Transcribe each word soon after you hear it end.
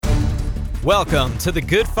Welcome to the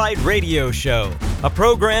Good Fight Radio Show, a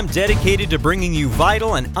program dedicated to bringing you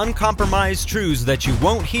vital and uncompromised truths that you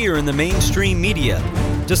won't hear in the mainstream media,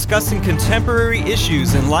 discussing contemporary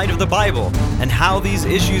issues in light of the Bible and how these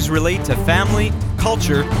issues relate to family,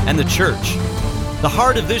 culture, and the church. The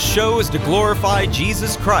heart of this show is to glorify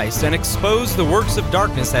Jesus Christ and expose the works of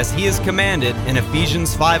darkness as He is commanded in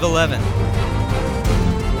Ephesians 5:11.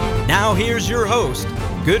 Now here's your host,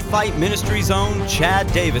 Good Fight Ministries' own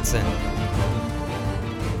Chad Davidson.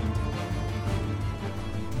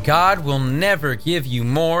 God will never give you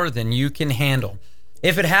more than you can handle.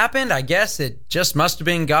 If it happened, I guess it just must have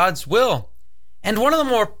been God's will. And one of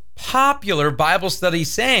the more popular Bible study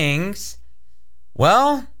sayings,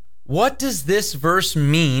 well, what does this verse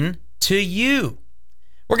mean to you?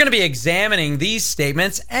 We're going to be examining these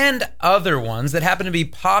statements and other ones that happen to be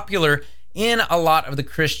popular in a lot of the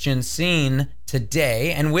Christian scene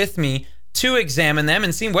today. And with me to examine them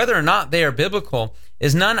and see whether or not they are biblical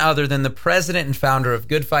is none other than the president and founder of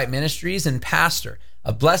Good Fight Ministries and pastor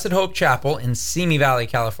of Blessed Hope Chapel in Simi Valley,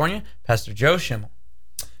 California, Pastor Joe Schimmel.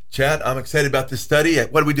 Chad, I'm excited about this study.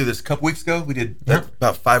 What did we do this a couple weeks ago? We did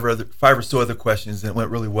about five or so other questions, and it went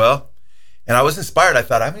really well. And I was inspired. I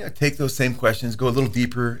thought, I'm going to take those same questions, go a little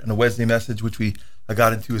deeper in a Wednesday message, which I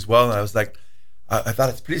got into as well. And I was like, I thought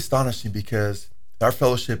it's pretty astonishing because our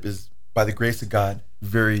fellowship is, by the grace of God,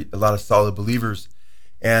 a lot of solid believers.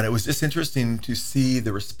 And it was just interesting to see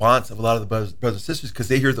the response of a lot of the brothers and sisters because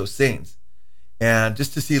they hear those sayings. And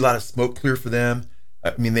just to see a lot of smoke clear for them.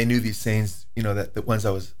 I mean, they knew these sayings, that the ones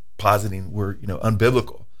I was positing were,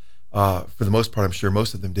 unbiblical. For the most part, I'm sure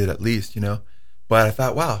most of them did at least, But I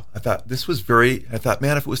thought, this was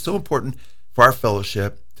man, if it was so important for our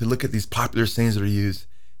fellowship to look at these popular sayings that are used,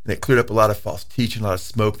 and it cleared up a lot of false teaching, a lot of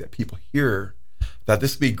smoke that people hear, I thought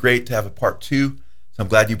this would be great to have a part 2. So I'm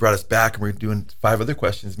glad you brought us back, and we're doing 5 other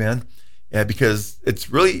questions, man. Because it's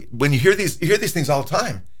really, when you hear these things all the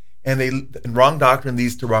time, and wrong doctrine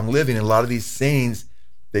leads to wrong living. And a lot of these sayings,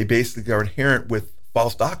 they basically are inherent with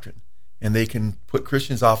false doctrine, and they can put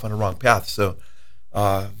Christians off on a wrong path. So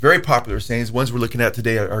very popular sayings. Ones we're looking at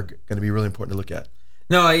today are going to be really important to look at.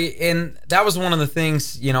 No, and that was one of the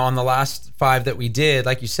things, on the last 5 that we did.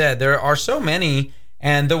 Like you said, there are so many,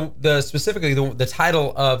 and specifically the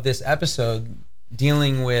title of this episode,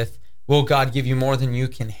 dealing with, will God give you more than you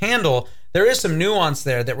can handle? There is some nuance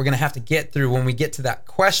there that we're going to have to get through when we get to that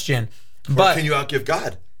question. But can you outgive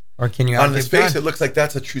God? Or can you outgive God? On its face, it looks like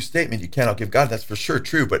that's a true statement. You can't outgive God. That's for sure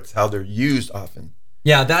true, but it's how they're used often.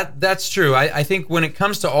 Yeah, that's true. I think when it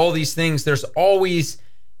comes to all these things, there's always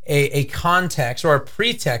a context or a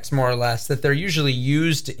pretext, more or less, that they're usually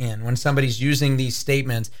used in when somebody's using these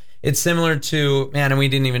statements. It's similar to, and we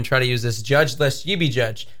didn't even try to use this, judge lest ye be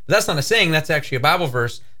judged. But that's not a saying, that's actually a Bible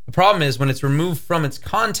verse. The problem is when it's removed from its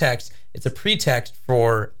context, it's a pretext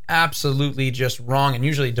for absolutely just wrong and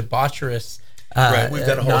usually debaucherous right. We've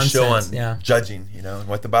done a whole nonsense. show on judging, and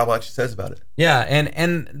what the Bible actually says about it. Yeah,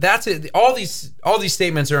 and that's it. All these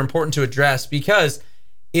statements are important to address because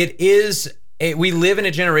we live in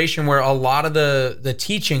a generation where a lot of the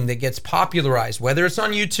teaching that gets popularized, whether it's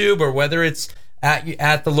on YouTube or whether it's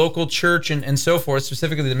at the local church and so forth,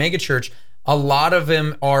 specifically the mega church, a lot of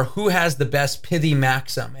them are who has the best pithy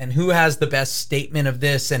maxim and who has the best statement of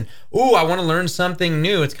this, and I want to learn something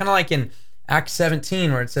new. It's kind of like in Acts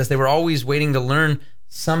 17 where it says they were always waiting to learn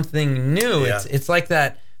something new. Yeah. It's like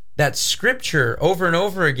that scripture over and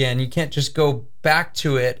over again. You can't just go back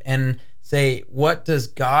to it and say, what does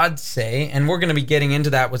God say? And we're going to be getting into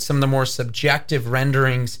that with some of the more subjective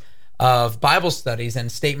renderings of Bible studies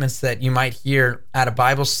and statements that you might hear at a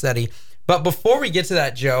Bible study. But before we get to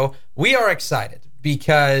that, Joe, we are excited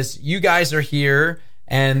because you guys are here,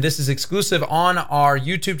 and this is exclusive on our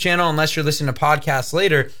YouTube channel, unless you're listening to podcasts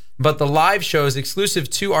later, but the live show is exclusive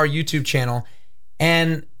to our YouTube channel.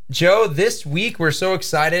 And Joe, this week we're so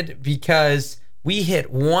excited because we hit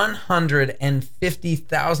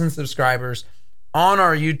 150,000 subscribers on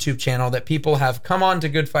our YouTube channel, that people have come on to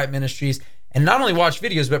Good Fight Ministries and not only watch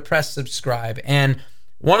videos, but press subscribe. And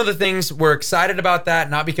one of the things we're excited about that,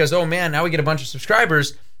 not because, now we get a bunch of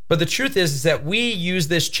subscribers, but the truth is that we use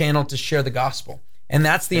this channel to share the gospel. And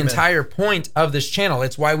that's the entire point of this channel.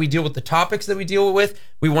 It's why we deal with the topics that we deal with.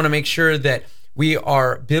 We want to make sure that we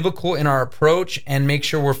are biblical in our approach and make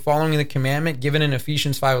sure we're following the commandment given in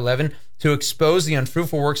Ephesians 5:11 to expose the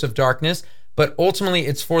unfruitful works of darkness. But ultimately,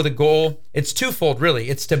 it's for the goal. It's twofold, really.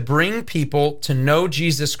 It's to bring people to know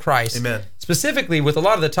Jesus Christ. Amen. Specifically, with a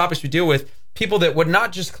lot of the topics we deal with, people that would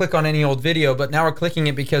not just click on any old video, but now are clicking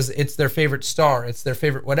it because it's their favorite star, it's their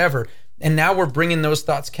favorite whatever. And now we're bringing those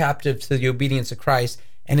thoughts captive to the obedience of Christ.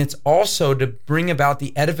 and it's also to bring about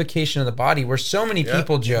the edification of the body, where so many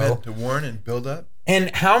people, Joe, to warn and build up.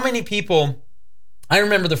 And how many people? I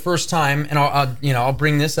remember the first time, and I'll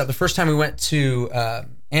bring this up. The first time we went to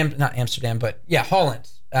not Amsterdam, but Holland,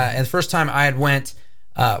 and the first time I had went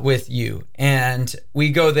with you, and we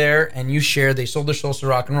go there, and you share They Sold Their Souls to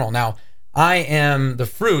Rock and Roll. Now, I am the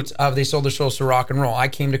fruit of They Sold Their Souls to Rock and Roll. I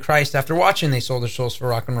came to Christ after watching They Sold Their Souls for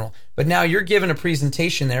Rock and Roll. But now you're giving a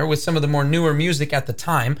presentation there with some of the more newer music at the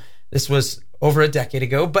time. This was over a decade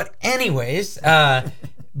ago. But anyways,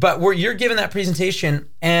 you're giving that presentation,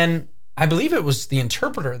 and I believe it was the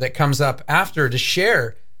interpreter that comes up after to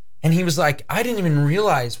share. And he was like, I didn't even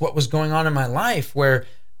realize what was going on in my life where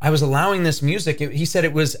I was allowing this music. He said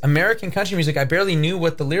it was American country music. I barely knew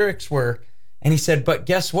what the lyrics were. And he said, but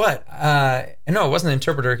guess what? No, it wasn't the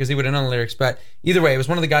interpreter because he would have known the lyrics. But either way, it was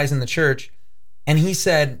one of the guys in the church. And he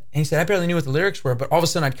said, I barely knew what the lyrics were. But all of a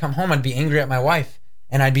sudden I'd come home, I'd be angry at my wife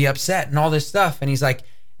and I'd be upset and all this stuff. And he's like,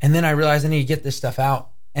 and then I realized I need to get this stuff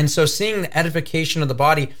out. And so seeing the edification of the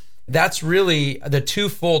body, that's really the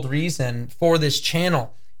twofold reason for this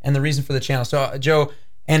channel and the reason for the channel. So Joe,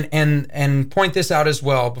 and point this out as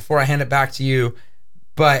well before I hand it back to you.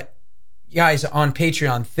 But guys on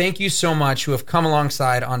Patreon, thank you so much who have come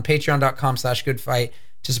alongside on patreon.com/goodfight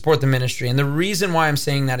to support the ministry. And the reason why I'm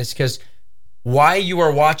saying that is because why you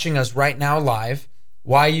are watching us right now live,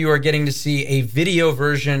 why you are getting to see a video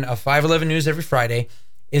version of 511 News every Friday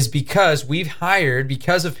is because we've hired,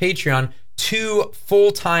 because of Patreon, 2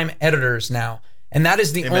 full-time editors now. And that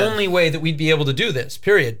is the only way that we'd be able to do this,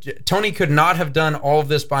 period. Tony could not have done all of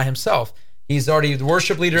this by himself. He's already the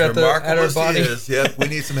worship leader at our body. Yep, we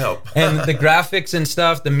need some help. And the graphics and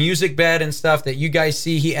stuff, the music bed and stuff that you guys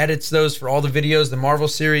see, he edits those for all the videos, the Marvel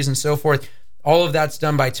series and so forth. All of that's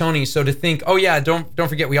done by Tony. So to think, oh yeah, don't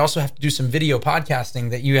forget, we also have to do some video podcasting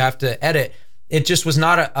that you have to edit. It just was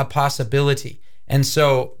not a possibility. And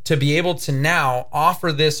so to be able to now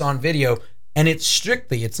offer this on video, and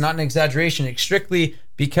it's not an exaggeration, it's strictly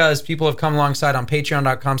because people have come alongside on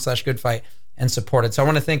patreon.com/goodfight and supported. So I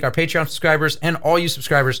want to thank our Patreon subscribers and all you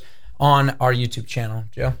subscribers on our YouTube channel.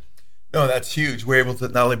 Joe? No, that's huge. We're able to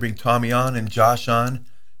not only bring Tommy on and Josh on,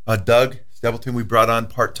 Doug Stapleton we brought on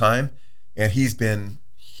part-time, and he's been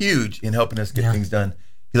huge in helping us get things done.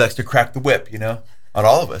 He likes to crack the whip, on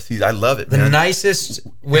all of us. I love it, man. The nicest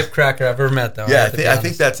whip cracker I've ever met, though. Yeah, I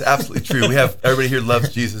think that's absolutely true. We have everybody here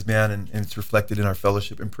loves Jesus, man, and it's reflected in our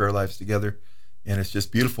fellowship and prayer lives together, and it's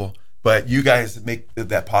just beautiful. But you guys make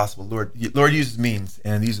that possible. Lord uses means,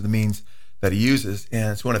 and these are the means that He uses.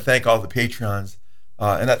 And so I want to thank all the Patreons.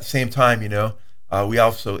 And at the same time, we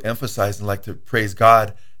also emphasize and like to praise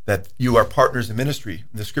God that you are partners in ministry.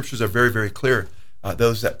 And the scriptures are very, very clear.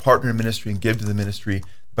 Those that partner in ministry and give to the ministry,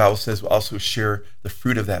 the Bible says, will also share the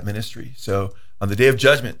fruit of that ministry. So on the day of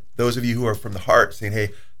judgment, those of you who are from the heart saying,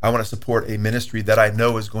 hey, I want to support a ministry that I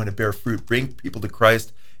know is going to bear fruit, bring people to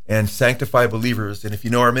Christ, and sanctify believers. And if you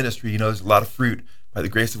know our ministry, there's a lot of fruit by the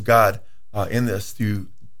grace of God in this, through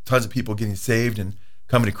tons of people getting saved and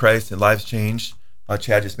coming to Christ and lives changed.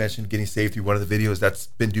 Chad just mentioned getting saved through one of the videos. That's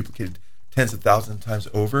been duplicated tens of thousands of times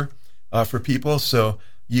over for people. So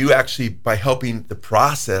you actually, by helping the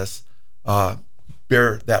process,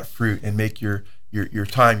 bear that fruit and make your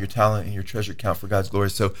time, your talent, and your treasure count for God's glory.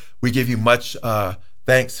 So we give you much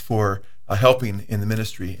thanks for helping in the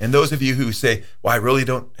ministry. And those of you who say, well, I really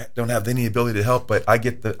don't have any ability to help, but I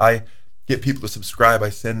get people to subscribe. I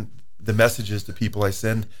send the messages to people. I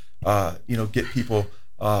send, get people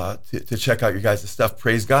to check out your guys' stuff.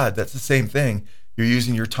 Praise God. That's the same thing. You're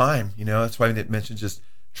using your time, that's why I didn't mention just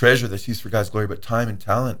treasure that's used for God's glory, but time and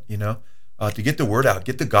talent, to get the word out,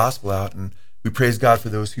 get the gospel out. And we praise God for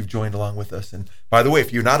those who've joined along with us. And by the way,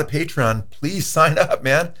 if you're not a Patreon, please sign up,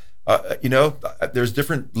 man. There's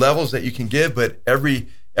different levels that you can give, but every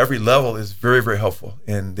level is very, very helpful.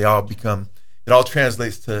 And it all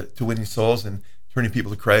translates to winning souls and turning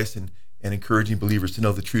people to Christ and encouraging believers to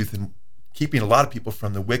know the truth and keeping a lot of people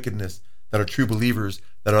from the wickedness that are true believers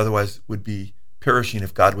that otherwise would be perishing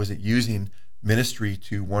if God wasn't using ministry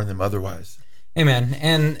to warn them otherwise. Amen.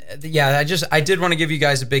 And I did want to give you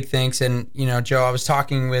guys a big thanks. And, Joe, I was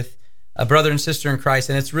talking with a brother and sister in Christ,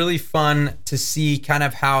 and it's really fun to see kind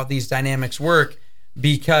of how these dynamics work,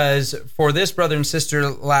 because for this brother and sister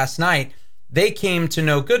last night, they came to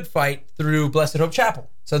know Good Fight through Blessed Hope Chapel.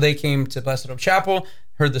 So they came to Blessed Hope Chapel,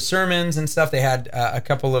 heard the sermons and stuff. They had a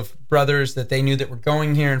couple of brothers that they knew that were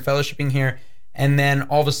going here and fellowshipping here. And then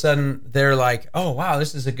all of a sudden they're like, oh, wow,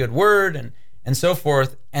 this is a good word and so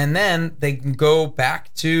forth. And then they can go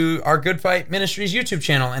back to our Good Fight Ministries YouTube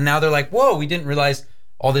channel. And now they're like, whoa, we didn't realize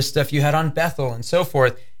all this stuff you had on Bethel and so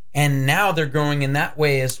forth. and now they're growing in that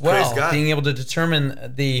way as well, Praise God. being able to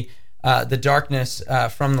determine the darkness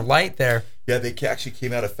from the light there. Yeah, they actually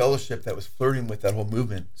came out of fellowship that was flirting with that whole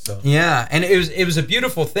movement. So yeah, and it was a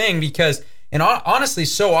beautiful thing because, and honestly,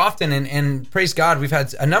 so often, and praise God, we've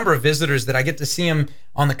had a number of visitors that I get to see them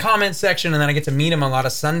on the comment section, and then I get to meet them a lot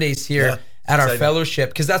of Sundays here at our fellowship,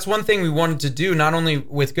 because that's one thing we wanted to do, not only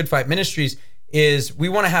with Good Fight Ministries, is we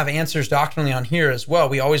want to have answers doctrinally on here as well.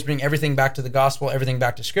 We always bring everything back to the gospel, everything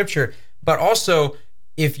back to Scripture, but also,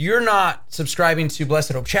 if you're not subscribing to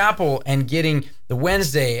Blessed Hope Chapel and getting the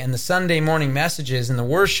Wednesday and the Sunday morning messages and the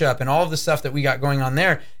worship and all of the stuff that we got going on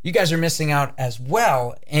there, you guys are missing out as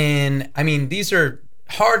well. And I mean, these are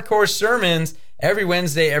hardcore sermons every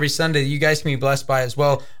Wednesday, every Sunday that you guys can be blessed by as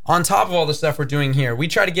well, on top of all the stuff we're doing here. We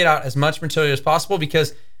try to get out as much material as possible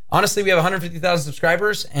because honestly, we have 150,000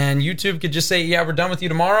 subscribers, and YouTube could just say, yeah, we're done with you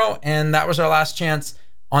tomorrow, and that was our last chance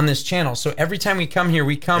on this channel. So every time we come here,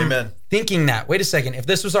 we come Amen. Thinking that, wait a second, if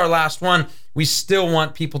this was our last one, we still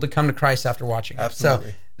want people to come to Christ after watching it.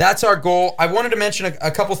 Absolutely. So that's our goal. I wanted to mention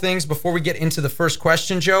a couple things before we get into the first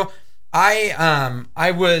question, Joe.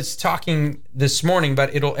 I was talking this morning,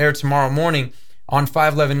 but it'll air tomorrow morning on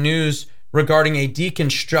 511 News regarding a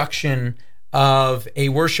deconstruction of a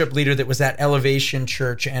worship leader that was at Elevation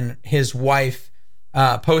Church and his wife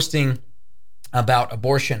posting about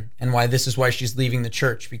abortion and why this is why she's leaving the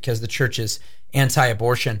church, because the church is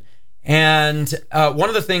anti-abortion. And one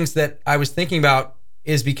of the things that I was thinking about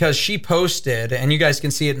is because she posted, and you guys can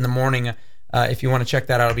see it in the morning if you want to check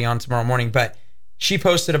that out, it'll be on tomorrow morning, but she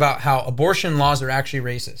posted about how abortion laws are actually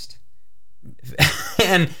racist.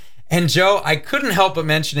 And Joe, I couldn't help but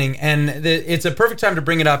mentioning, and it's a perfect time to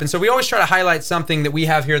bring it up. And so we always try to highlight something that we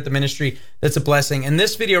have here at the ministry that's a blessing. And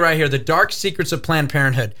this video right here, The Dark Secrets of Planned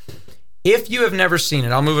Parenthood. If you have never seen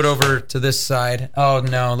it, I'll move it over to this side. Oh,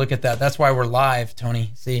 no, look at that. That's why we're live,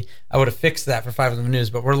 Tony. See, I would have fixed that for 511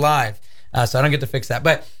 News, but we're live, so I don't get to fix that.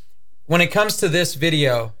 But when it comes to this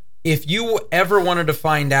video, if you ever wanted to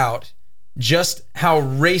find out just how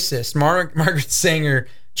racist Margaret Sanger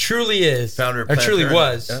truly is, Founder of or Planned truly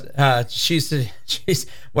Parenthood. was, she's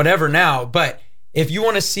whatever now, but if you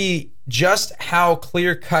want to see just how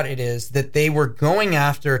clear-cut it is that they were going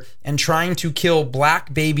after and trying to kill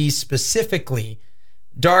black babies specifically,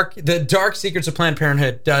 the Dark Secrets of Planned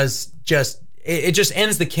Parenthood does just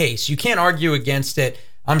ends the case. You can't argue against it.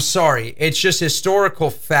 I'm sorry. It's just historical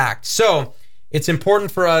fact. So it's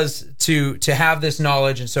important for us to have this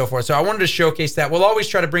knowledge and so forth. So I wanted to showcase that. We'll always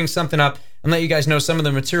try to bring something up and let you guys know some of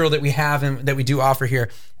the material that we have and that we do offer here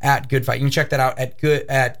at Good Fight. You can check that out at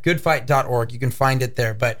goodfight.org. You can find it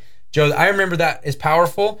there. But Joe, I remember that is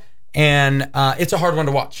powerful, and it's a hard one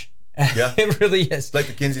to watch. Yeah. It really is. It's like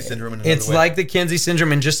the Kinsey syndrome in another It's way. like the Kinsey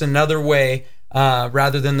syndrome in just another way.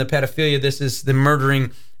 Rather than the pedophilia, this is the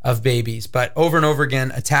murdering of babies. But over and over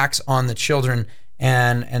again, attacks on the children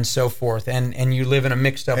and so forth. And you live in a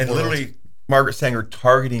mixed up and world. literally, Margaret Sanger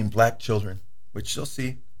targeting black children, which you'll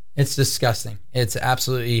see. It's disgusting. It's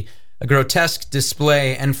absolutely a grotesque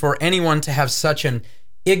display. And for anyone to have such an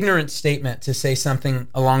ignorant statement to say something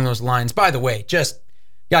along those lines, by the way, just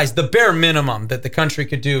guys, the bare minimum that the country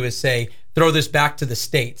could do is say, throw this back to the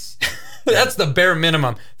states. That's the bare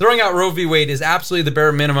minimum. Throwing out Roe v. Wade is absolutely the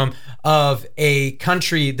bare minimum of a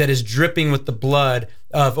country that is dripping with the blood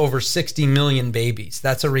of over 60 million babies.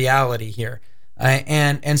 That's a reality here.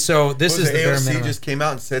 And so this is the bare AOC minimum. just came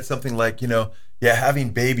out and said something like, having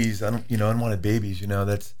babies, unwanted babies,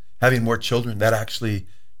 that's having more children, that actually,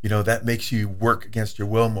 that makes you work against your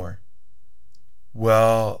will more.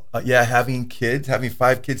 Well, having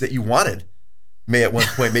 5 kids that you wanted may at one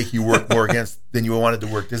point make you work more against than you wanted to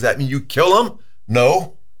work. Does that mean you kill them?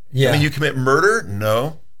 No. Yeah. I mean, you commit murder?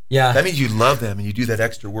 No. Yeah. That means you love them and you do that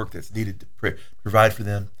extra work that's needed to provide for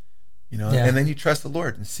them. And then you trust the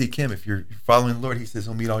Lord and seek Him. If you're following the Lord, He says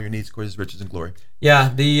He'll meet all your needs according to His riches and glory. Yeah,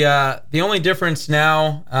 the only difference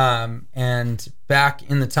now, and back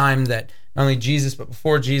in the time that not only Jesus, but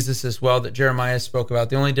before Jesus as well, that Jeremiah spoke about,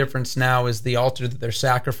 the only difference now is the altar that they're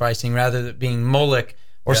sacrificing, rather than being Moloch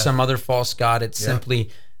or some other false god. It's simply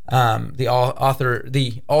the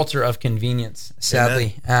altar of convenience,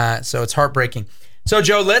 sadly. So it's heartbreaking. So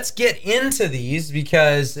Joe, let's get into these,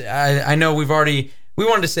 because I know we wanted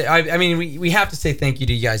to say, we have to say thank you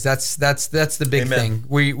to you guys. That's the big thing.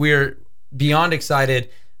 We're beyond excited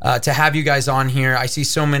to have you guys on here. I see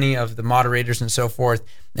so many of the moderators and so forth.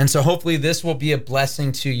 And so hopefully this will be a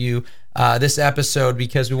blessing to you, this episode,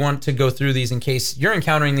 because we want to go through these in case you're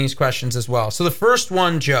encountering these questions as well. So the first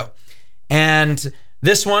one, Joe, and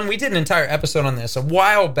this one, we did an entire episode on this a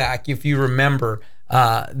while back, if you remember,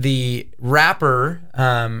 the rapper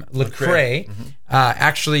Lecrae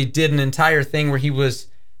actually did an entire thing where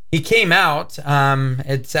he came out.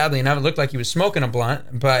 And sadly enough, it looked like he was smoking a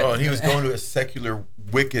blunt, but and he was going to a secular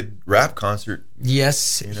wicked rap concert.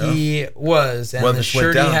 Yes, he was, and the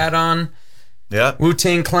shirt he had on, yeah,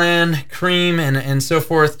 Wu-Tang Clan, Cream, and so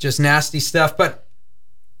forth, just nasty stuff. But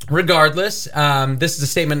regardless, this is a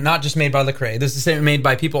statement not just made by Lecrae. This is a statement made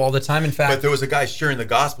by people all the time. In fact, but there was a guy sharing the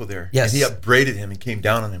gospel there. Yes, and he upbraided him and came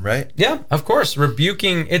down on him, right? Yeah, of course,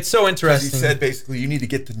 rebuking. It's so interesting. He said basically, you need to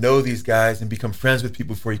get to know these guys and become friends with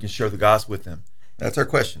people before you can share the gospel with them. That's our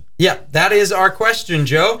question. Yeah, that is our question,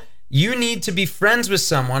 Joe. You need to be friends with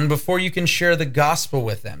someone before you can share the gospel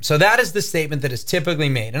with them. So that is the statement that is typically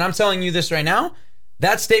made. And I'm telling you this right now.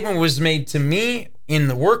 That statement was made to me in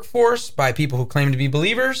the workforce by people who claim to be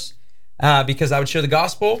believers, because I would share the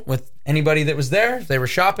gospel with anybody that was there. If they were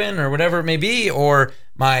shopping or whatever it may be, or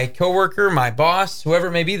my coworker, my boss, whoever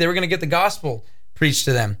it may be, they were going to get the gospel preached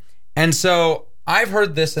to them. And so I've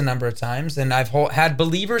heard this a number of times, and I've had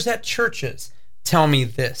believers at churches tell me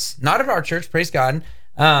this. Not at our church, praise God.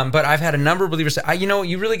 But I've had a number of believers say,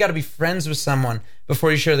 you really got to be friends with someone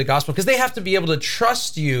before you share the gospel, because they have to be able to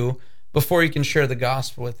trust you before you can share the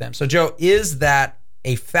gospel with them. So, Joe, is that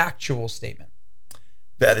a factual statement?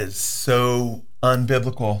 That is so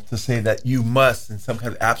unbiblical to say that you must, in some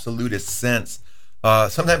kind of absolutist sense.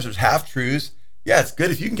 Sometimes there's half-truths. Yeah, it's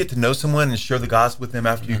good if you can get to know someone and share the gospel with them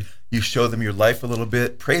after you show them your life a little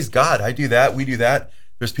bit. Praise God. I do that. We do that.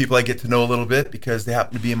 There's people I get to know a little bit because they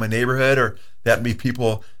happen to be in my neighborhood, or they happen to be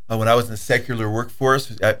people when I was in the secular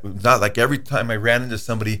workforce. It was not like every time I ran into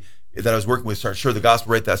somebody that I was working with, start share the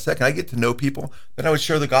gospel right that second. I get to know people, then I would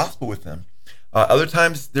share the gospel with them. Other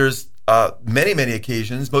times, there's many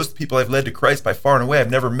occasions. Most people I've led to Christ by far and away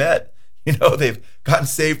I've never met. They've gotten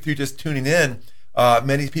saved through just tuning in.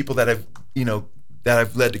 Many people that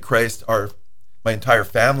I've led to Christ are my entire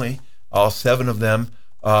family. All 7 of them.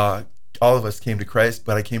 All of us came to Christ,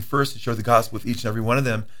 but I came first to share the gospel with each and every one of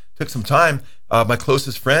them. Took some time. My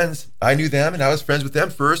closest friends, I knew them, and I was friends with them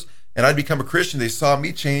first, and I'd become a Christian. They saw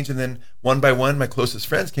me change, and then one by one, my closest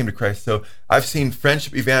friends came to Christ. So I've seen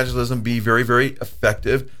friendship evangelism be very, very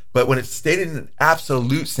effective, but when it's stated in an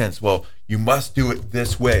absolute sense, well, you must do it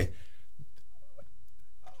this way,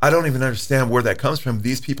 I don't even understand where that comes from.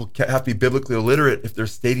 These people have to be biblically illiterate if they're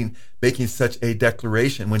making such a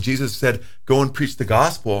declaration. When Jesus said, go and preach the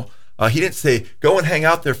gospel, he didn't say, go and hang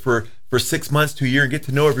out there for 6 months to a year and get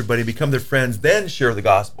to know everybody, become their friends, then share the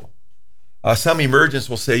gospel. Some emergents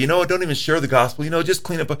will say, don't even share the gospel. Just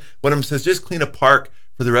clean up, one of them says, just clean a park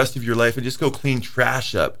for the rest of your life and just go clean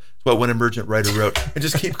trash up. That's what one emergent writer wrote. And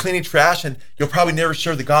just keep cleaning trash, and you'll probably never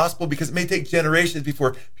share the gospel because it may take generations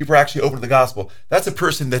before people are actually open to the gospel. That's a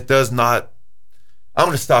person that does not, I'm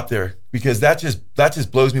going to stop there because that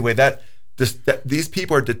just blows me away. These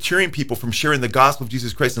people are deterring people from sharing the gospel of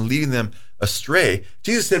Jesus Christ and leading them astray.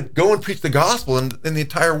 Jesus said, go and preach the gospel in the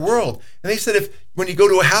entire world. And they said, when you go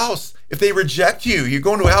to a house, if they reject you, you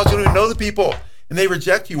go into a house, you don't even know the people, and they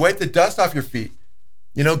reject you, wipe the dust off your feet.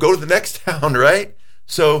 Go to the next town, right?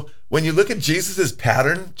 So when you look at Jesus's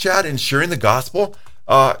pattern, Chad, in sharing the gospel,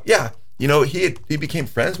 he became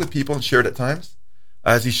friends with people and shared at times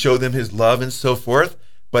as he showed them his love and so forth.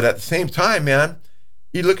 But at the same time, man,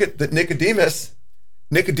 you look at Nicodemus.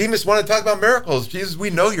 Nicodemus wanted to talk about miracles. Jesus, we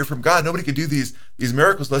know you're from God. Nobody could do these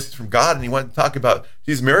miracles unless he's from God. And he wanted to talk about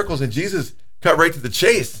these miracles. And Jesus cut right to the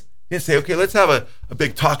chase. He didn't say, okay, let's have a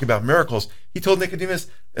big talk about miracles. He told Nicodemus,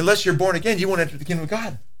 unless you're born again, you won't enter the kingdom of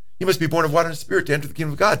God. You must be born of water and spirit to enter the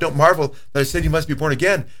kingdom of God. Don't marvel that I said you must be born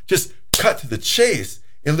again. Just cut to the chase.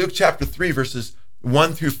 In Luke chapter 3, verses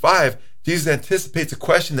 1 through 5, Jesus anticipates a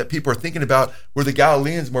question that people are thinking about. Were the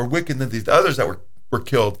Galileans more wicked than these others that were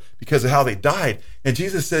killed because of how they died? And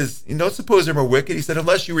Jesus says, don't suppose they're more wicked. He said,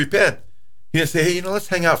 unless you repent. He didn't say, hey, let's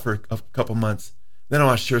hang out for a couple months. Then I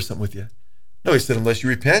want to share something with you. No, he said, unless you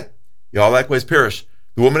repent, you all likewise perish.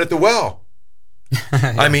 The woman at the well.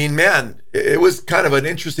 I mean, man, it was kind of an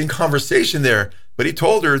interesting conversation there. But he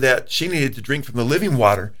told her that she needed to drink from the living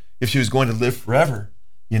water if she was going to live forever,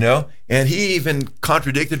 And he even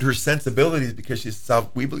contradicted her sensibilities because she said,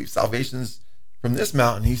 we believe salvation's from this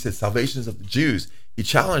mountain. He said, salvation's of the Jews. He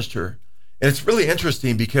challenged her. And it's really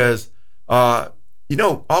interesting because, all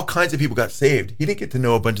kinds of people got saved. He didn't get to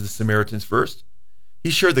know a bunch of the Samaritans first. He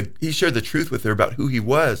shared the truth with her about who he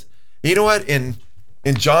was. And you know what?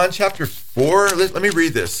 In John chapter 4, let me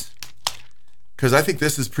read this because I think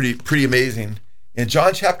this is pretty amazing. In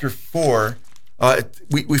John chapter 4,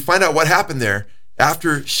 we find out what happened there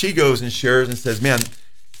after she goes and shares and says, man,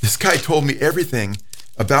 this guy told me everything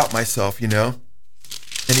about myself,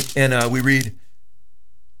 And we read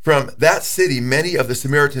From that city, many of the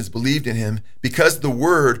Samaritans believed in him because of the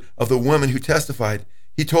word of the woman who testified.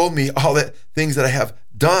 He told me all the things that I have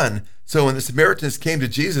done. So when the Samaritans came to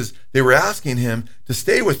Jesus, they were asking him to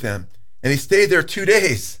stay with them. And he stayed there 2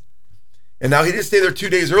 days. And now he didn't stay there 2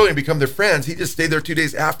 days early and become their friends. He just stayed there 2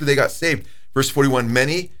 days after they got saved. Verse 41,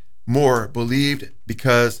 many more believed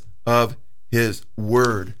because of his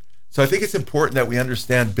word. So I think it's important that we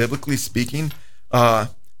understand, biblically speaking, to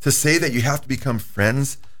say that you have to become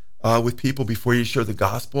friends with people before you share the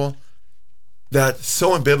gospel. That's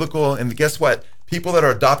so unbiblical. And guess what? People that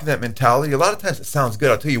are adopting that mentality, a lot of times it sounds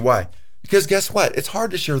good. I'll tell you why. Because guess what? It's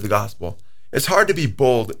hard to share the gospel. It's hard to be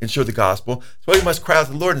bold and share the gospel. That's why you must cry out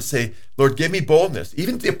to the Lord and say, Lord, give me boldness.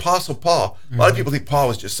 Even the Apostle Paul. A lot of people think Paul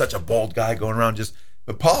was just such a bold guy going around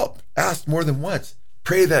but Paul asked more than once,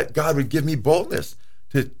 pray that God would give me boldness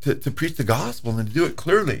to preach the gospel and to do it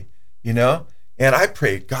clearly, you know? And I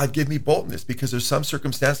prayed, God, give me boldness, because there's some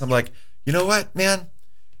circumstance I'm like, you know what, man?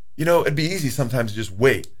 You know, it'd be easy sometimes to just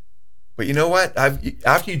wait. But you know what?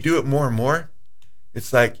 After you do it more and more,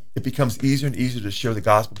 it's like it becomes easier and easier to share the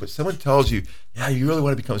gospel. But someone tells you, yeah, you really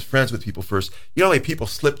want to become friends with people first. You know how many people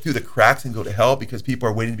slip through the cracks and go to hell because people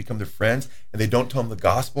are waiting to become their friends and they don't tell them the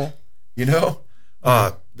gospel? You know?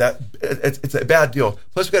 That it's a bad deal.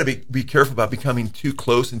 Plus, we got to be careful about becoming too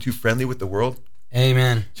close and too friendly with the world.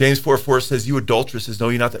 Amen. James 4:4 says, you adulteresses, know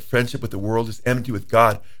you not that friendship with the world is enmity with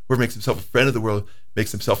God? Whoever makes himself a friend of the world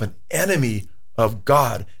makes himself an enemy of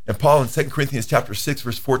God. And Paul in 2 Corinthians chapter 6,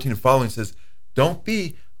 verse 14 and following says, don't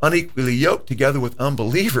be unequally yoked together with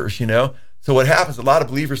unbelievers, you know? So what happens, a lot of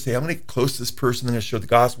believers say, I'm going to get close to this person, I'm going to share the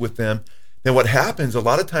gospel with them. Then what happens, a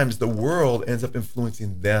lot of times the world ends up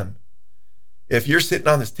influencing them. If you're sitting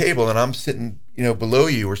on this table and I'm sitting, you know, below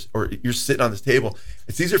you, or you're sitting on this table,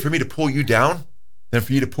 it's easier for me to pull you down than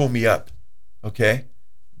for you to pull me up, okay?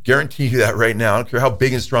 Guarantee you that right now. I don't care how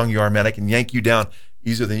big and strong you are, man. I can yank you down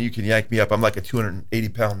easier than you can yank me up. I'm like a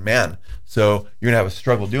 280-pound man, so you're going to have a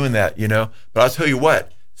struggle doing that, you know? But I'll tell you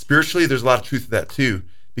what, spiritually, there's a lot of truth to that too,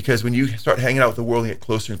 because when you start hanging out with the world and get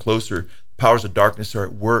closer and closer, the powers of darkness are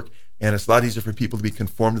at work, and it's a lot easier for people to be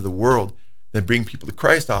conformed to the world than bring people to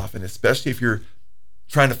Christ often, especially if you're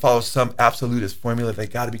trying to follow some absolutist formula. They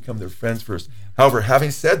got to become their friends first. However,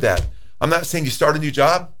 having said that, I'm not saying you start a new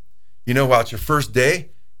job, you know, while it's your first day,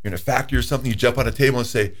 you're in a factory or something, you jump on a table and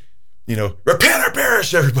say, you know, repent or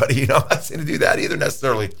perish, everybody. You know, I'm not saying to do that either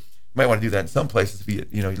necessarily. You might want to do that in some places if you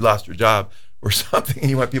lost your job or something and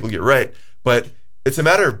you want people to get right. But it's a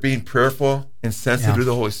matter of being prayerful and sensitive to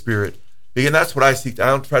the Holy Spirit. And that's what I seek. I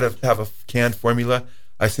don't try to have a canned formula.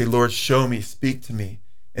 I say, Lord, show me, speak to me.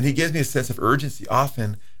 And he gives me a sense of urgency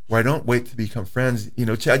often where I don't wait to become friends. You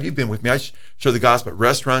know, Chad, you've been with me. I share the gospel at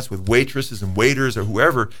restaurants with waitresses and waiters or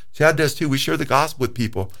whoever. Chad does too. We share the gospel with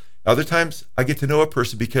people. Other times I get to know a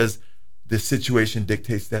person because the situation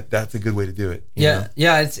dictates that that's a good way to do it. You know?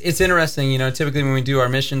 It's interesting. You know, typically when we do our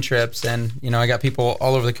mission trips, and you know, I got people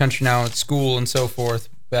all over the country now at school and so forth,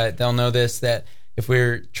 but they'll know this, that if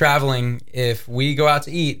we're traveling, if we go out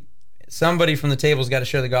to eat, somebody from the table's got to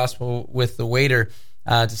share the gospel with the waiter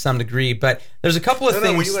to some degree. But there's a couple of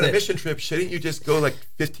things. When you went on a mission trip, shouldn't you just go like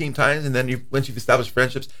 15 times and then once you've established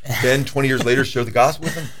friendships, then 20 years later share the gospel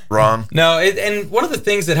with them? Wrong. No, and one of the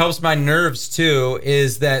things that helps my nerves too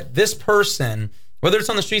is that this person, whether it's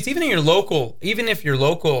on the streets, even if you're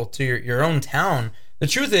local to your own town, the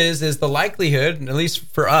truth is the likelihood, at least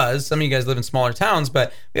for us, some of you guys live in smaller towns,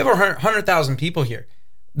 but we have 100,000 people here.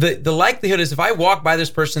 The likelihood is if I walk by this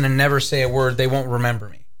person and never say a word, they won't remember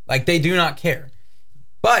me. Like, they do not care.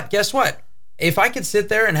 But guess what? If I could sit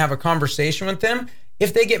there and have a conversation with them,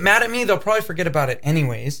 if they get mad at me, they'll probably forget about it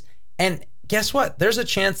anyways. And guess what? There's a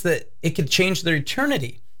chance that it could change their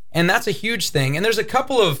eternity. And that's a huge thing. And there's a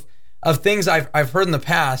couple of things I've heard in the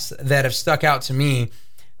past that have stuck out to me.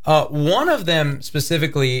 One of them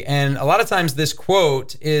specifically, and a lot of times this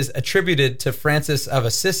quote is attributed to Francis of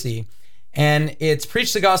Assisi, and it's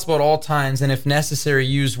preach the gospel at all times, and if necessary,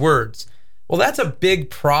 use words. Well, that's a big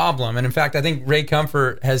problem. And in fact, I think Ray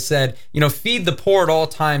Comfort has said, you know, feed the poor at all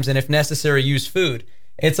times, and if necessary, use food.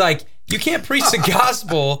 It's like, you can't preach the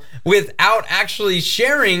gospel without actually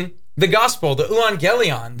sharing the gospel, the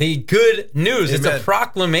euangelion, the good news. Amen. It's a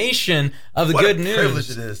proclamation of the good news. What a privilege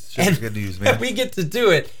it is to share the good news, man. We get to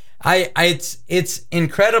do it. It's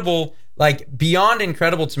incredible, like beyond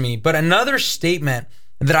incredible to me. But another statement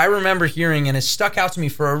that I remember hearing and has stuck out to me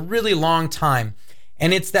for a really long time,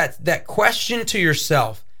 and it's that question to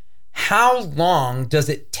yourself: how long does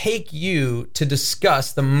it take you to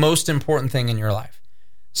discuss the most important thing in your life?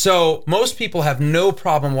 So most people have no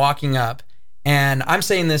problem walking up And I'm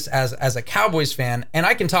saying this as a Cowboys fan, and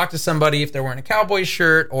I can talk to somebody if they're wearing a Cowboys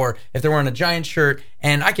shirt or if they're wearing a Giants shirt,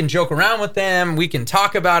 and I can joke around with them. We can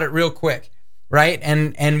talk about it real quick, right?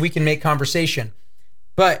 And we can make conversation.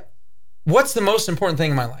 But what's the most important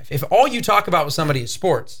thing in my life? If all you talk about with somebody is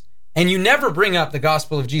sports, and you never bring up the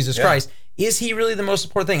gospel of Jesus Christ, is he really the most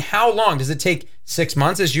important thing? How long? Does it take 6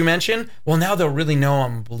 months, as you mentioned? Well, now they'll really know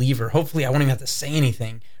I'm a believer. Hopefully, I won't even have to say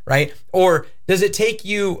anything, right? Or does it take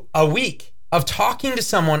you a week of talking to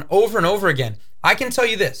someone over and over again? I can tell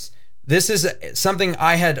you this. This is something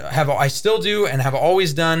I still do and have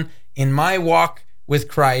always done in my walk with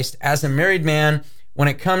Christ as a married man. When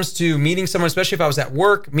it comes to meeting someone, especially if I was at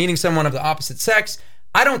work, meeting someone of the opposite sex,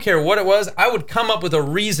 I don't care what it was. I would come up with a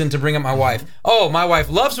reason to bring up my wife. Oh, my wife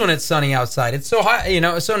loves when it's sunny outside. It's so hot,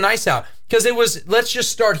 it's so nice out. Because it was, let's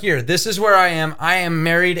just start here. This is where I am. I am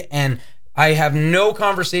married, and I have no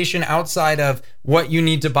conversation outside of what you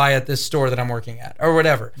need to buy at this store that I'm working at or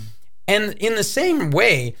whatever. And in the same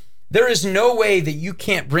way, there is no way that you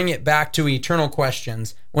can't bring it back to eternal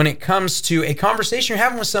questions when it comes to a conversation you're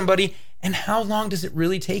having with somebody. And how long does it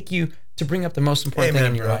really take you to bring up the most important thing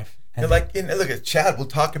in your life? And look at Chad. We'll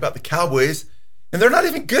talk about the Cowboys, and they're not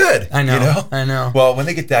even good. I know. Well, when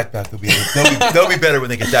they get Dak back, they'll be better when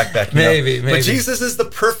they get Dak back. Maybe. But Jesus is the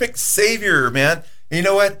perfect Savior, man. And you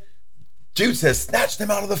know what? Jude says, "Snatch them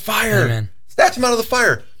out of the fire." Amen. Snatch them out of the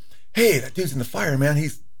fire. Hey, that dude's in the fire, man.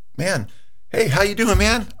 Hey, how you doing,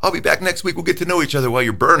 man? I'll be back next week. We'll get to know each other while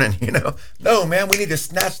you're burning. No, man. We need to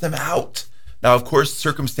snatch them out. Now, of course,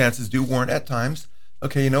 circumstances do warrant at times.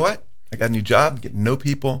 Okay, you know what? I got a new job, getting to know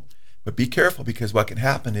people. But be careful, because what can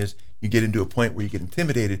happen is you get into a point where you get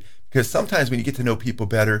intimidated, because sometimes when you get to know people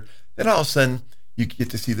better, then all of a sudden you get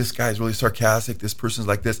to see this guy's really sarcastic, this person's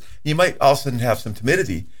like this. You might all of a sudden have some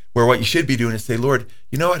timidity, where what you should be doing is say, Lord,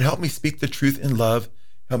 you know what? Help me speak the truth in love.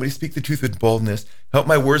 Help me speak the truth with boldness. Help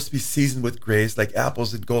my words to be seasoned with grace, like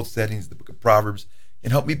apples in gold settings, the book of Proverbs.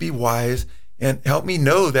 And help me be wise. And help me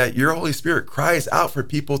know that your Holy Spirit cries out for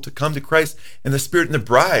people to come to Christ, and the Spirit and the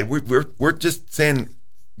bride. We're just saying,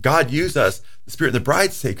 God, use us. The Spirit and the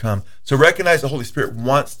bride say, come. So recognize the Holy Spirit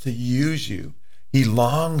wants to use you. He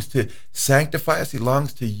longs to sanctify us. He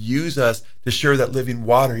longs to use us to share that living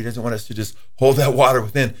water. He doesn't want us to just hold that water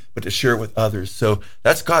within, but to share it with others. So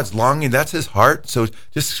that's God's longing. That's his heart. So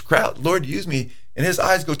just cry out, Lord, use me. And his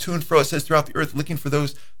eyes go to and fro, it says, throughout the earth, looking for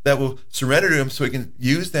those that will surrender to him so he can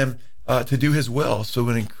use them to do his will. So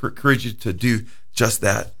we encourage you to do just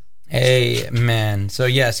that. Amen. So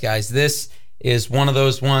yes, guys, this is one of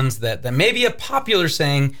those ones that may be a popular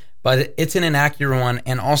saying, but it's an inaccurate one.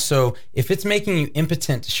 And also, if it's making you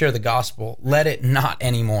impotent to share the gospel, let it not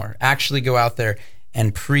anymore. Actually go out there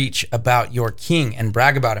and preach about your King and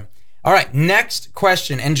brag about him. All right, next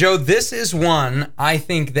question. And Joe, this is one I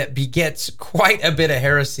think that begets quite a bit of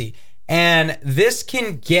heresy. And this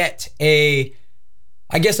can get a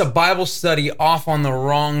Bible study off on the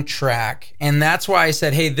wrong track. And that's why I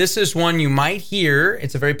said, hey, this is one you might hear.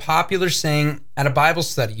 It's a very popular saying at a Bible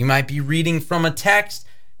study. You might be reading from a text.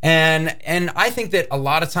 And I think that a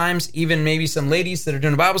lot of times, even maybe some ladies that are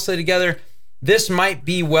doing a Bible study together, this might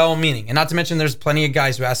be well-meaning. And not to mention, there's plenty of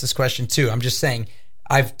guys who ask this question too. I'm just saying,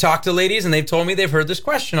 I've talked to ladies and they've told me they've heard this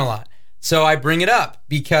question a lot. So I bring it up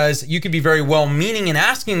because you could be very well-meaning in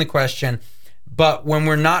asking the question, but when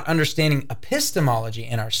we're not understanding epistemology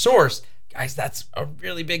and our source, guys, that's a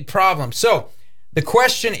really big problem. So the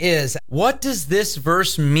question is, what does this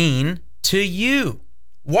verse mean to you?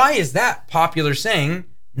 Why is that popular saying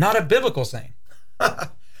not a biblical saying?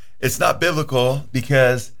 It's not biblical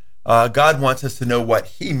because God wants us to know what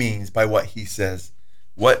he means by what he says.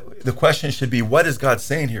 What the question should be, what is God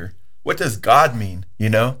saying here? What does God mean,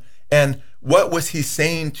 And what was he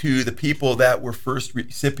saying to the people that were first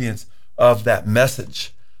recipients of that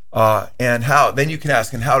message? And how, then you can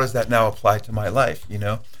ask, and how does that now apply to my life?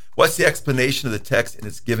 What's the explanation of the text in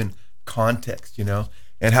its given context,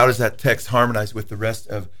 And how does that text harmonize with the rest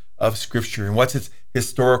of Scripture? And what's its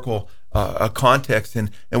historical context?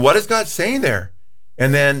 And what is God saying there?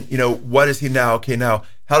 And then, what is he now? Okay, now,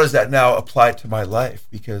 how does that now apply to my life?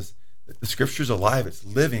 Because the Scripture's alive, it's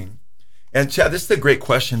living. And Chad, this is a great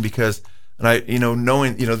question because, and I,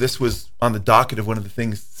 knowing, this was on the docket of one of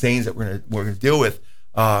the sayings that we're gonna deal with.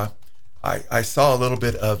 I saw a little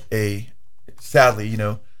bit of sadly,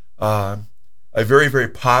 a very, very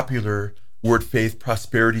popular Word Faith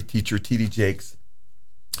prosperity teacher, T.D. Jakes,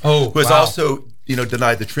 who has also,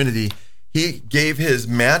 denied the Trinity. He gave his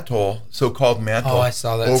mantle, so-called mantle, I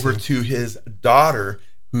saw that over to his daughter,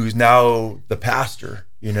 who's now the pastor.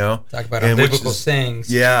 Talk about biblical sayings.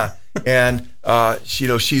 Yeah, and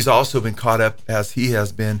she's also been caught up, as he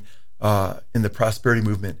has been, in the prosperity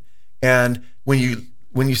movement. And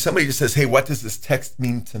when somebody just says, hey, what does this text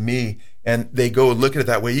mean to me? And they go and look at it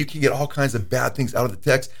that way, you can get all kinds of bad things out of the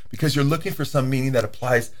text because you're looking for some meaning that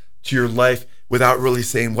applies to your life without really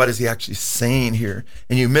saying, what is he actually saying here?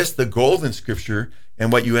 And you miss the gold in Scripture.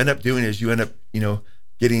 And what you end up doing is you end up,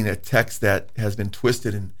 getting a text that has been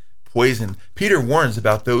twisted and poisoned. Peter warns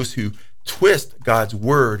about those who twist God's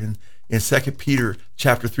word. And in 2 Peter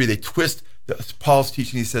chapter 3, they twist Paul's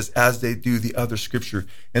teaching. He says, as they do the other Scripture.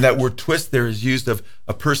 And that word twist there is used of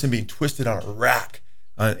a person being twisted on a rack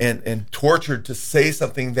and tortured to say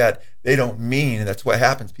something that they don't mean. And that's what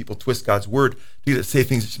happens. People twist God's word to say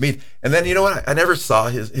things that you mean. And then, you know what? I never saw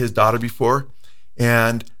his daughter before.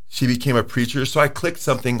 And she became a preacher. So I clicked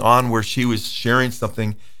something on where she was sharing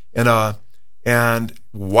something. And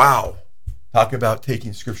wow, talk about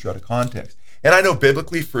taking Scripture out of context. And I know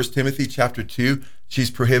biblically, 1 Timothy chapter 2,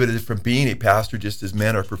 she's prohibited from being a pastor just as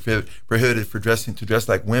men are prohibited for to dress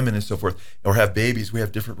like women and so forth, or have babies. We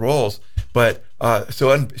have different roles. But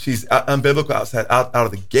she's unbiblical out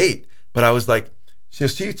of the gate. But I was like, so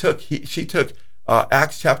she took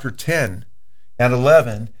Acts chapter 10 and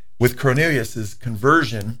 11 with Cornelius's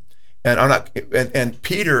conversion, and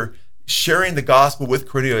Peter sharing the gospel with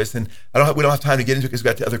Cornelius. And we don't have time to get into it because we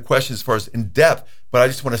got the other questions as far as in depth. But I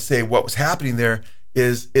just want to say what was happening there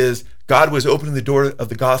is God was opening the door of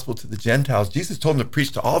the gospel to the Gentiles. Jesus told them to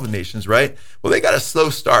preach to all the nations, right? Well, they got a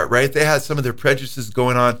slow start, right? They had some of their prejudices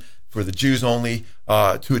going on for the Jews only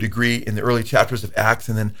to a degree in the early chapters of Acts.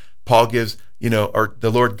 And then Paul gives, or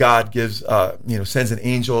the Lord God gives, sends an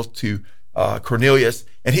angel to Cornelius,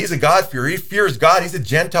 and he's a God-fearer. He fears God. He's a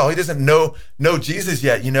Gentile. He doesn't know Jesus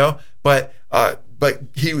yet, but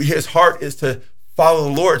his heart is to follow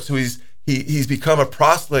the Lord. So he's become a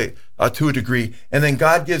proselyte to a degree. And then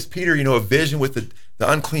God gives Peter, a vision with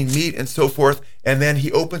the unclean meat and so forth. And then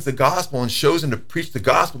he opens the gospel and shows him to preach the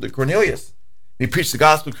gospel to Cornelius. He preached the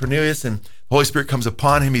gospel to Cornelius, and the Holy Spirit comes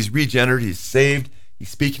upon him. He's regenerated. He's saved. He's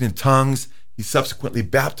speaking in tongues. He's subsequently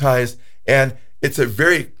baptized. And it's a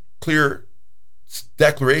very clear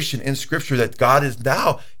declaration in Scripture that God is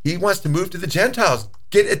now, he wants to move to the Gentiles.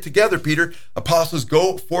 Get it together, Peter. Apostles,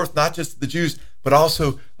 go forth, not just to the Jews, but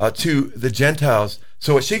also to the Gentiles.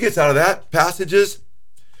 So what she gets out of that passage is,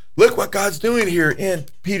 look what God's doing here in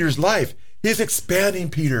Peter's life. He's expanding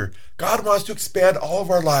Peter. God wants to expand all of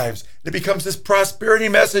our lives. It becomes this prosperity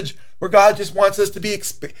message where God just wants us to be,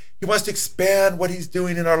 he wants to expand what he's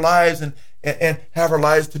doing in our lives and have our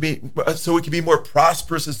lives to be, so we can be more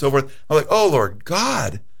prosperous and so forth. I'm like, oh, Lord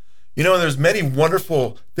God. And there's many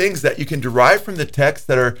wonderful things that you can derive from the text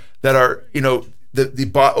that are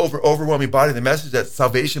the overwhelming body of the message that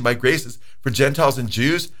salvation by grace is for Gentiles and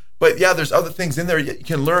Jews. But yeah, there's other things in there you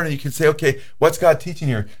can learn, and you can say, okay, what's God teaching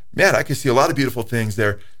here? Man, I can see a lot of beautiful things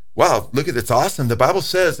there. Wow, look at it's awesome. The Bible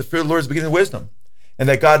says the fear of the Lord is the beginning of wisdom, and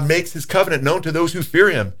that God makes his covenant known to those who fear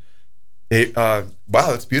him. Wow,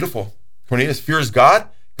 that's beautiful. Cornelius fears God.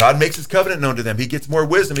 God makes his covenant known to them. He gets more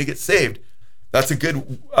wisdom. He gets saved. That's a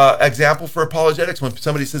good example for apologetics. When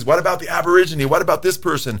somebody says, what about the Aborigine? What about this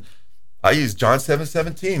person? I use John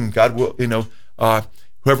 7:17. God will,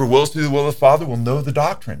 whoever wills to do the will of the Father will know the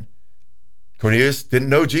doctrine. Cornelius didn't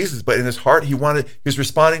know Jesus, but in his heart, he was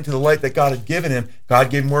responding to the light that God had given him.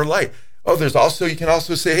 God gave him more light. Oh, you can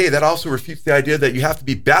also say, hey, that also refutes the idea that you have to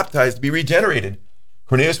be baptized to be regenerated.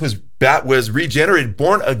 Cornelius was regenerated,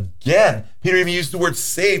 born again. Peter even used the word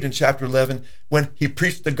saved in chapter 11 when he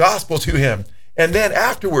preached the gospel to him. And then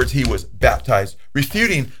afterwards, he was baptized,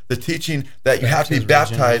 refuting the teaching that you have to be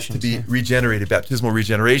baptized to be regenerated, baptismal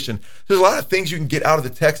regeneration. There's a lot of things you can get out of the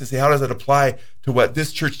text and say, how does that apply to what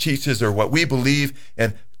this church teaches or what we believe?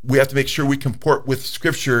 And we have to make sure we comport with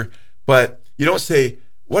Scripture. But you don't say,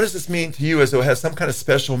 what does this mean to you, as though it has some kind of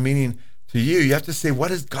special meaning to you? You have to say,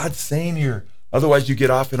 what is God saying here? Otherwise, you get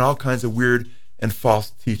off in all kinds of weird and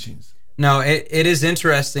false teachings. No, it is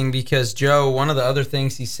interesting because, Joe, one of the other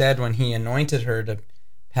things he said when he anointed her to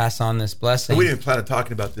pass on this blessing. We didn't plan on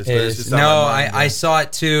talking about this. But it's just I saw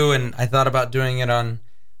it too, and I thought about doing it on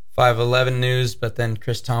 511 News, but then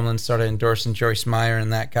Chris Tomlin started endorsing Joyce Meyer,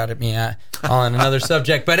 and that got at me on another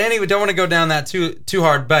subject. But anyway, don't want to go down that too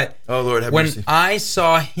hard. But oh, Lord, have when mercy. I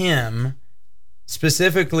saw him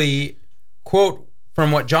specifically quote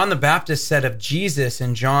from what John the Baptist said of Jesus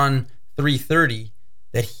in John 3:30,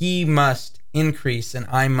 that he must increase and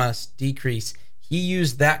I must decrease. He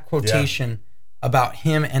used that quotation about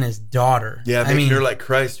him and his daughter. Yeah, making her like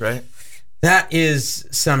Christ, right? That is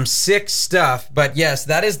some sick stuff. But yes,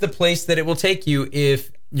 that is the place that it will take you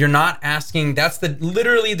if you're not asking. That's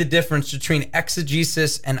literally the difference between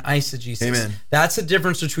exegesis and eisegesis. Amen. That's the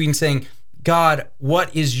difference between saying, God,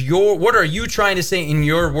 what are you trying to say in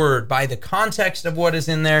your word, by the context of what is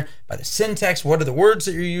in there, by the syntax, what are the words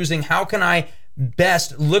that you're using? How can I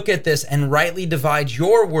best look at this and rightly divide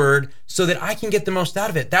your word so that I can get the most out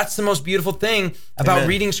of it? That's the most beautiful thing about Amen.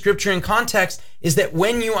 reading scripture in context, is that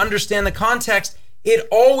when you understand the context, it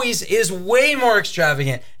always is way more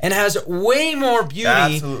extravagant and has way more beauty.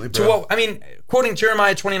 Absolutely, to bro. what, I mean, quoting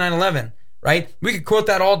Jeremiah 29:11, right? We could quote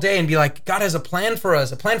that all day and be like, God has a plan for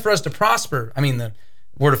us to prosper. I mean, the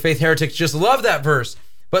Word of Faith heretics just love that verse.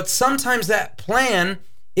 But sometimes that plan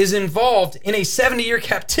is involved in a 70-year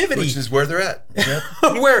captivity. Which is where they're at. Yep.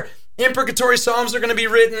 Where imprecatory psalms are going to be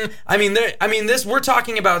written. We're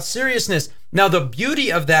talking about seriousness. Now, the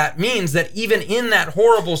beauty of that means that even in that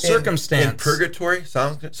horrible circumstance, in purgatory,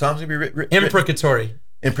 Psalms going to be written. imprecatory.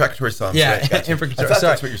 Imprecatory Psalms. Yeah, right, gotcha. imprecatory. I thought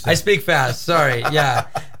Sorry, that's what you're saying. I speak fast. Sorry. Yeah.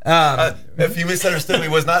 If you misunderstood me,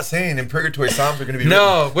 was not saying imprecatory Psalms are going to be written.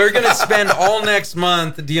 No, we're going to spend all next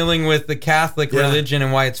month dealing with the Catholic Yeah. religion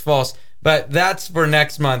and why it's false. But that's for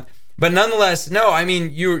next month. But nonetheless, no, I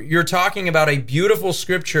mean, you're talking about a beautiful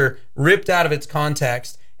scripture ripped out of its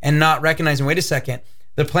context and not recognizing, wait a second,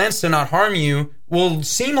 the plans to not harm you will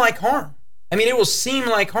seem like harm. I mean, it will seem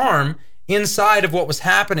like harm inside of what was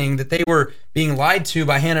happening, that they were being lied to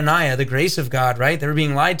by Hananiah, the grace of God, right? They were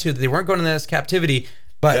being lied to, that they weren't going to this captivity.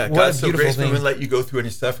 But Yeah, what God's a so beautiful graceful thing. and let you go through any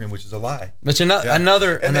suffering, which is a lie. But Yeah.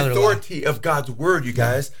 another and the lie. authority of God's word, you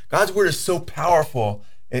guys. God's word is so powerful,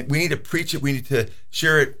 and we need to preach it. We need to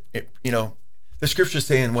share it. The scripture's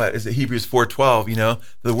saying, what is it? Hebrews 4:12.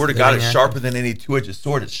 The word of God is sharper than any two-edged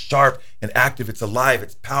sword. It's sharp and active. It's alive.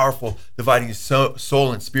 It's powerful, dividing his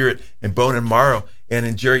soul and spirit and bone and marrow. And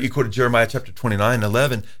in you quoted Jeremiah chapter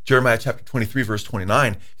 29:11, Jeremiah chapter 23 verse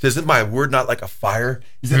 29 says, "Isn't my word not like a fire?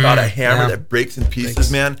 Is it not a hammer that breaks in pieces?"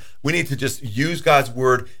 Man, we need to just use God's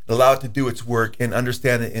word and allow it to do its work and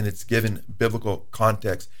understand it in its given biblical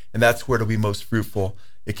context. And that's where it'll be most fruitful.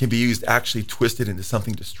 It can be used, actually twisted into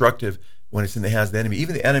something destructive when it's in the hands of the enemy.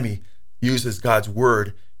 Even the enemy uses God's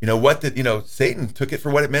word. Satan took it for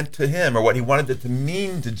what it meant to him, or what he wanted it to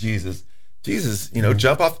mean to Jesus. Jesus,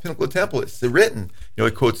 jump off the pinnacle of the temple. It's written. He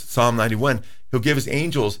quotes Psalm 91. He'll give his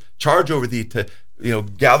angels charge over thee to,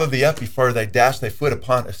 gather thee up before thy dash thy foot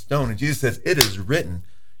upon a stone. And Jesus says, it is written.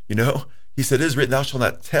 He said, it is written, thou shalt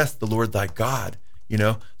not test the Lord thy God.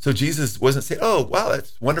 So Jesus wasn't saying, oh, wow,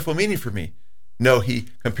 that's wonderful meaning for me. No, he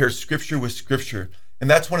compares scripture with scripture. And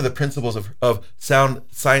that's one of the principles of sound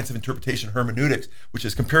science of interpretation, hermeneutics, which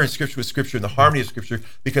is comparing scripture with scripture and the harmony of scripture,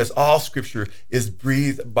 because all scripture is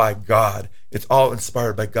breathed by God. It's all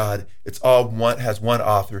inspired by God. It's all has one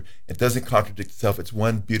author. It doesn't contradict itself. It's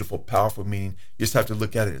one beautiful, powerful meaning. You just have to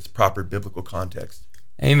look at it in its proper biblical context.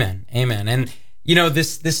 Amen. Amen. And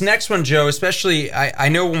this next one, Joe, especially, I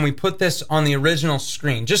know when we put this on the original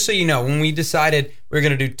screen, just so you know, when we decided we were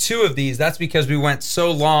going to do 2 of these, that's because we went so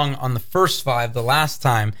long on the first 5 the last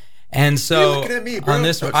time. And so You're looking at me, bro. on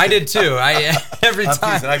this one, I did too. Every I'm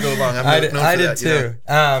time teasing. I go along. I did too.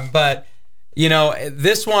 But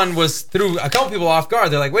this one was threw a couple people off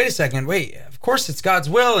guard. They're like, wait a second, of course it's God's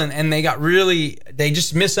will. And they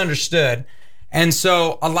just misunderstood. And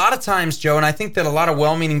so a lot of times, Joe, and I think that a lot of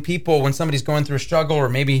well-meaning people, when somebody's going through a struggle, or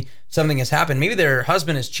maybe something has happened, maybe their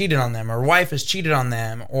husband has cheated on them, or wife has cheated on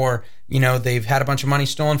them, or, they've had a bunch of money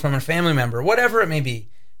stolen from a family member, whatever it may be,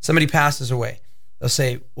 somebody passes away. They'll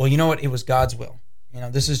say, well, you know what? It was God's will.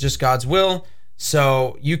 This is just God's will.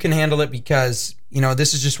 So you can handle it because,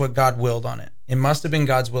 this is just what God willed on it. It must have been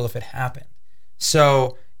God's will if it happened.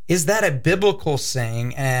 So is that a biblical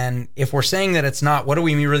saying? And if we're saying that it's not, what do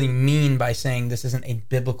we really mean by saying this isn't a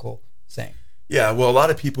biblical saying? Yeah, well, a lot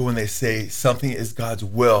of people, when they say something is God's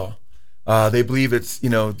will, they believe it's,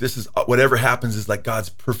 this is whatever happens is like God's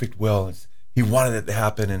perfect will. He wanted it to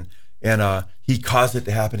happen, and he caused it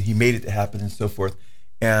to happen. He made it to happen, and so forth.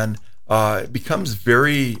 And it becomes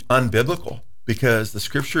very unbiblical, because the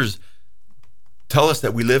scriptures tell us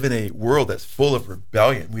that we live in a world that's full of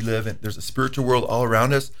rebellion. There's a spiritual world all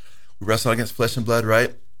around us. We wrestle against flesh and blood,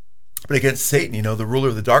 right? But against Satan, the ruler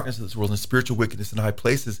of the darkness of this world, and spiritual wickedness in high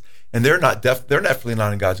places. And they're definitely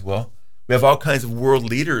not in God's will. We have all kinds of world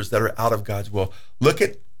leaders that are out of God's will. Look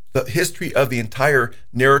at the history of the entire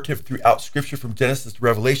narrative throughout Scripture, from Genesis to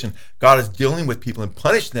Revelation. God is dealing with people and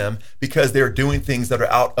punish them because they're doing things that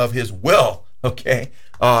are out of his will. Okay?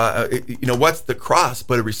 What's the cross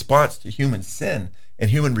but a response to human sin and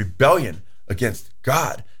human rebellion against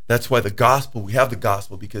God? That's why we have the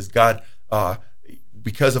gospel, because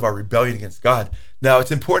because of our rebellion against God. Now,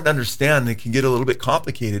 it's important to understand, and it can get a little bit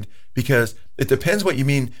complicated, because it depends what you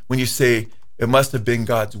mean when you say it must have been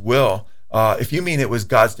God's will. If you mean it was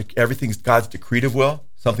everything's God's decretive will,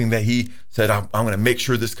 something that he said, I'm going to make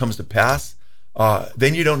sure this comes to pass,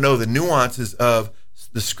 then you don't know the nuances of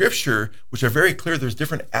the scripture, which are very clear. There's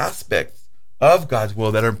different aspects of God's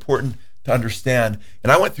will that are important to understand.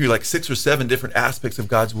 And I went through like 6 or 7 different aspects of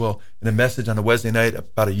God's will in a message on a Wednesday night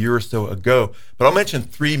about a year or so ago. But I'll mention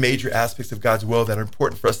 3 major aspects of God's will that are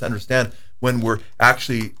important for us to understand when we're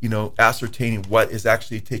actually, ascertaining what is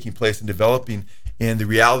actually taking place and developing in the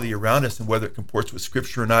reality around us, and whether it comports with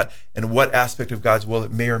scripture or not, and what aspect of God's will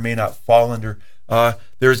it may or may not fall under.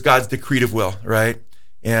 There's God's decretive will, right?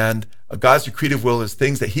 And God's decretive will is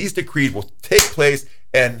things that he's decreed will take place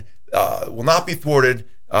and will not be thwarted.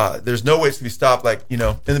 There's no way it's going to be stopped. Like, in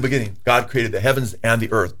the beginning, God created the heavens and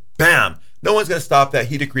the earth. Bam! No one's going to stop that.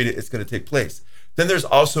 He decreed it. It's going to take place. Then there's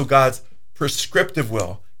also God's prescriptive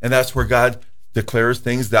will. And that's where God declares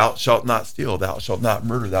things: thou shalt not steal, thou shalt not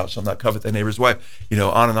murder, thou shalt not covet thy neighbor's wife,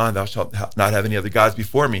 on and on, thou shalt not have any other gods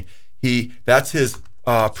before me. That's his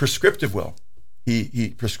prescriptive will.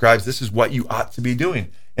 He prescribes this is what you ought to be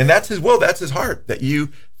doing. And that's his will, that's his heart, that you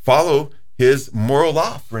follow his moral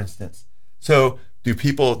law, for instance. So do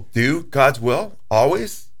people do God's will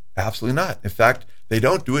always? Absolutely not. In fact, they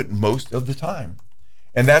don't do it most of the time.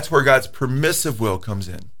 And that's where God's permissive will comes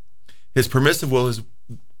in. His permissive will is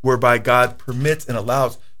whereby God permits and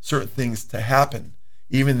allows certain things to happen,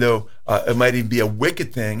 even though it might even be a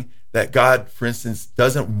wicked thing that God, for instance,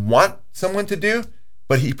 doesn't want someone to do,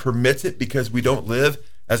 but he permits it because we don't live,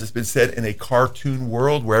 as it's been said, in a cartoon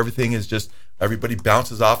world where everything is just, everybody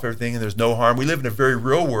bounces off everything and there's no harm. We live in a very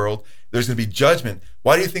real world. There's going to be judgment.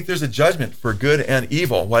 Why do you think there's a judgment for good and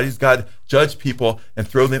evil? Why does God judge people and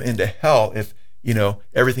throw them into hell if,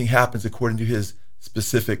 everything happens according to his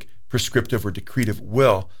specific prescriptive or decretive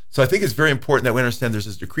will? So I think it's very important that we understand there's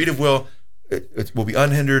his decretive will. It will be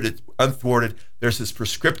unhindered, it's unthwarted. There's his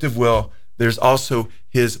prescriptive will. There's also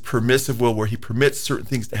his permissive will, where he permits certain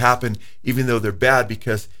things to happen, even though they're bad,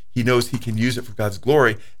 because he knows he can use it for God's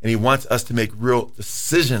glory, and he wants us to make real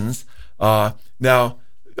decisions. Now,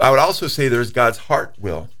 I would also say there's God's heart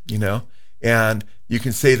will, and you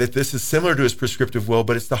can say that this is similar to his prescriptive will,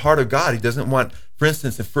 but it's the heart of God. He doesn't want, for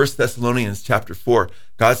instance, in 1 Thessalonians chapter 4,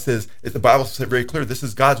 God says, the Bible says very clear, this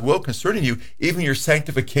is God's will concerning you, even your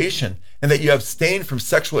sanctification, and that you abstain from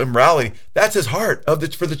sexual immorality. That's his heart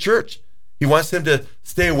for the church. He wants them to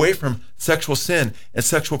stay away from sexual sin and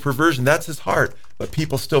sexual perversion. That's his heart. But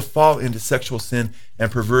people still fall into sexual sin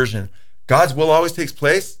and perversion. God's will always takes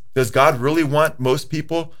place. Does God really want most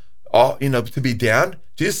people to be damned?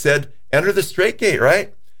 Jesus said, enter the straight gate,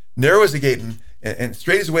 right? Narrow is the gate and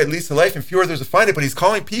straight is the way that leads to life, and few others will find it. But he's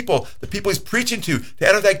calling people, the people he's preaching to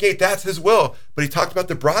enter that gate. That's his will. But he talked about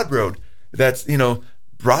the broad road. That's,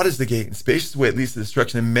 broad is the gate and spacious is the way it leads to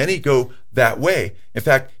destruction, and many go that way. In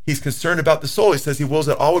fact, he's concerned about the soul. He says he wills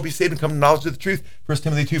that all would be saved and come to knowledge of the truth. 1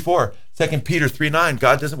 Timothy 2:4, 2 Peter 3:9.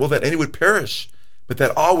 God doesn't will that any would perish, but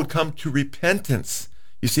that all would come to repentance.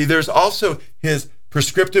 You see, there's also his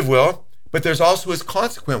prescriptive will, but there's also his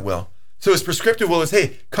consequent will. So his prescriptive will is,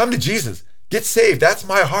 hey, come to Jesus, get saved. That's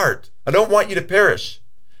my heart. I don't want you to perish.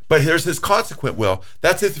 But here's his consequent will.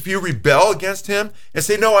 That's if you rebel against him and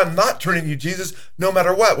say, no, I'm not turning to you, Jesus, no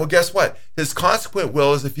matter what. Well, guess what? His consequent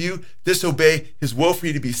will is if you disobey his will for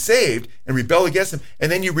you to be saved and rebel against him,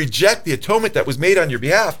 and then you reject the atonement that was made on your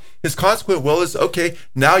behalf, his consequent will is, okay,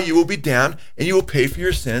 now you will be damned and you will pay for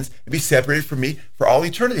your sins and be separated from me for all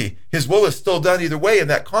eternity. His will is still done either way in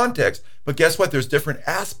that context. But guess what? There's different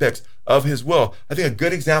aspects of his will. I think a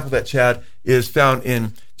good example of that, Chad, is found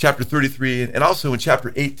in chapter 33 and also in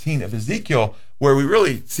chapter 18 of Ezekiel, where we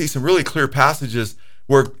really see some really clear passages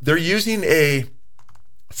where they're using a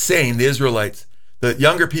saying, the Israelites. The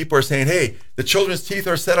younger people are saying, hey, the children's teeth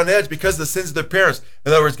are set on edge because of the sins of their parents.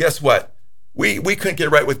 In other words, guess what? We couldn't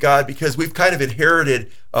get right with God because we've kind of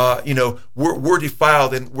inherited, we're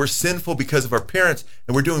defiled and we're sinful because of our parents,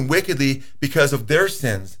 and we're doing wickedly because of their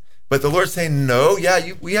sins. But the Lord's saying, no,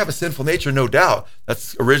 we have a sinful nature, no doubt.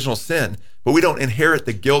 That's original sin. But we don't inherit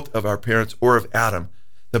the guilt of our parents or of Adam.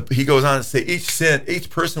 He goes on to say, each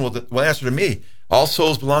person will answer to me. All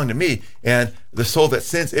souls belong to me. And the soul that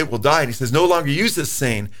sins, it will die. And he says, no longer use this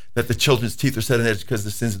saying that the children's teeth are set on edge because of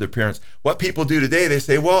the sins of their parents. What people do today, they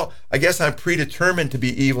say, well, I guess I'm predetermined to be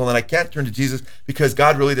evil and I can't turn to Jesus because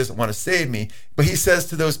God really doesn't want to save me. But he says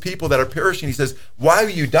to those people that are perishing, he says, why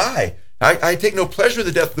will you die? I take no pleasure in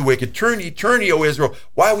the death of the wicked. Turn ye, O Israel.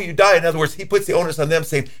 Why will you die? In other words, he puts the onus on them,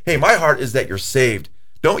 saying, hey, my heart is that you're saved.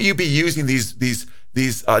 Don't you be using these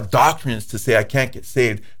doctrines to say I can't get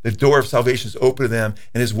saved. The door of salvation is open to them,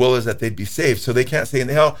 and his will is that they'd be saved. So they can't say,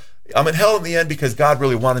 I'm in hell in the end because God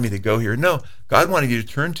really wanted me to go here. No, God wanted you to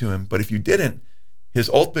turn to him. But if you didn't,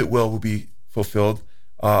 his ultimate will be fulfilled.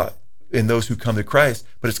 in those who come to Christ,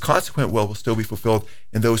 but its consequent will still be fulfilled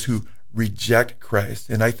in those who reject Christ.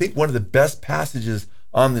 And I think one of the best passages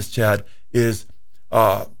on this, Chad, is,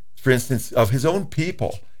 for instance, of his own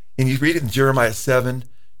people. And you read it in Jeremiah 7.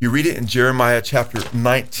 You read it in Jeremiah chapter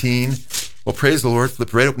 19. Well, praise the Lord.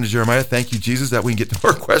 Flip right open to Jeremiah. Thank you, Jesus, that we can get to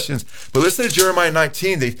more questions. But listen to Jeremiah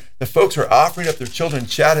 19. The folks are offering up their children.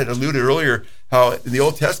 Chad had alluded earlier how in the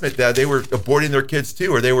Old Testament that they were aborting their kids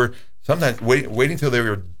too, or they were sometimes waiting until they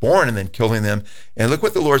were born and then killing them. And look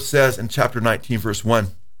what the Lord says in chapter 19, verse 1.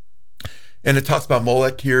 And it talks about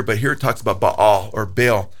Molech here, but here it talks about Baal or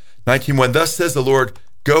Baal. 19:1. Thus says the Lord,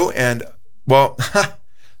 go and, well,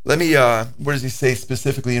 let me, what does he say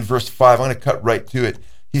specifically in verse 5? I'm going to cut right to it.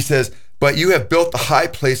 He says, but you have built the high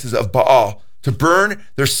places of Baal to burn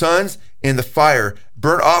their sons in the fire,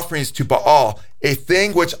 burnt offerings to Baal, a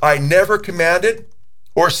thing which I never commanded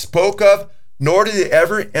or spoke of, nor did it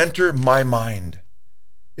ever enter my mind.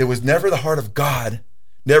 It was never the heart of God,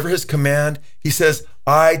 never his command. He says,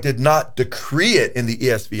 I did not decree it in the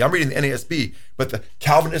ESV. I'm reading the NASB, but the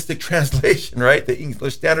Calvinistic translation, right? The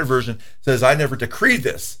English Standard Version says, I never decreed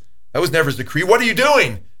this. That was never his decree. What are you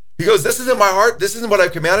doing? He goes, this isn't my heart. This isn't what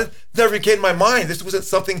I've commanded. It never came in my mind. This wasn't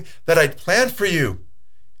something that I'd planned for you.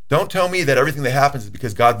 Don't tell me that everything that happens is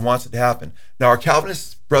because God wants it to happen. Now, our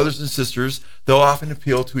Calvinist brothers and sisters, they'll often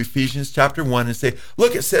appeal to Ephesians chapter 1 and say,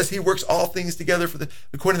 look, it says he works all things together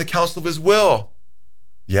according to the counsel of his will.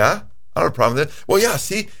 Yeah, I don't have a problem with that. Well, yeah,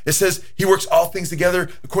 see, it says he works all things together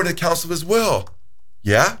according to the counsel of his will.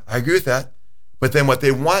 Yeah, I agree with that. But then what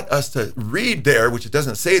they want us to read there, which it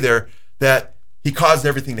doesn't say there, that he caused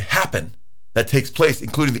everything to happen that takes place,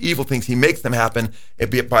 including the evil things. He makes them happen, and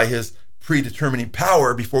be it by his predetermining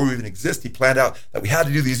power. Before we even exist, he planned out that we had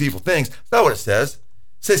to do these evil things. That's not what it says.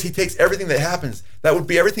 It says he takes everything that happens. That would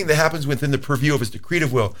be everything that happens within the purview of his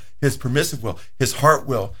decretive will, his permissive will, his heart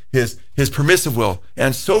will, his permissive will,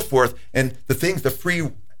 and so forth, and the things, the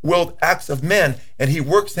free-willed acts of men, and he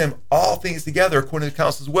works them all things together according to the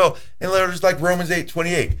counsel of his will. And letters like Romans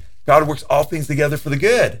 8:28, God works all things together for the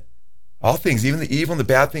good. All things, even the evil and the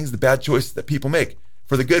bad things, the bad choices that people make,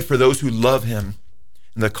 for the good for those who love him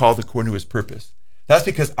and they're called according to his purpose. That's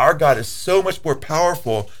because our God is so much more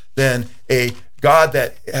powerful than a God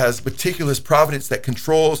that has meticulous providence that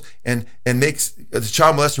controls and makes the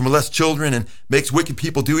child molester molest children and makes wicked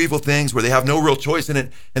people do evil things where they have no real choice in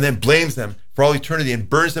it, and then blames them for all eternity and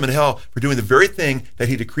burns them in hell for doing the very thing that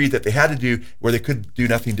he decreed that they had to do where they could do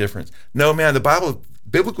nothing different. No, man,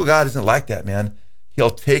 biblical God isn't like that, man. He'll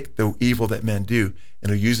take the evil that men do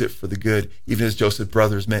and he'll use it for the good, even as Joseph's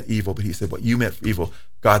brothers meant evil. But he said, what you meant for evil,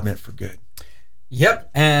 God meant for good. Yep,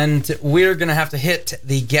 and we're going to have to hit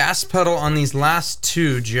the gas pedal on these last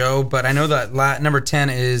two, Joe, but I know that number 10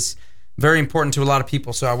 is very important to a lot of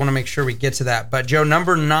people, so I want to make sure we get to that. But, Joe,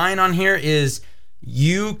 number 9 on here is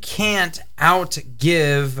you can't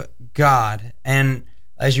outgive God. And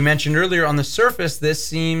as you mentioned earlier, on the surface, this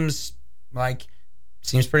seems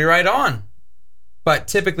pretty right on. But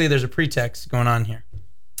typically, there's a pretext going on here.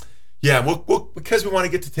 Yeah, well, because we want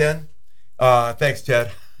to get to 10. Thanks,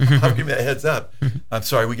 Chad. I'm giving that heads up. I'm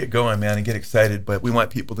sorry, we get going, man, and get excited, but we want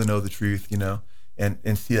people to know the truth,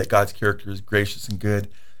 and see that God's character is gracious and good.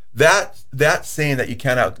 That saying that you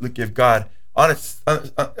can't outgive God on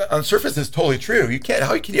the surface is totally true. You can't.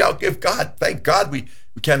 How can you outgive God? Thank God we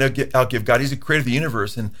can't outgive God. He's the creator of the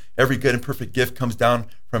universe, and every good and perfect gift comes down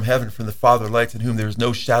from heaven, from the Father of lights, in whom there is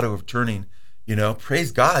no shadow of turning.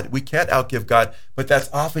 Praise God. We can't outgive God, but that's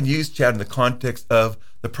often used, Chad, in the context of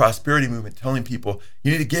the prosperity movement, telling people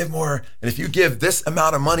you need to give more, and if you give this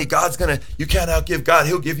amount of money, you can't outgive God,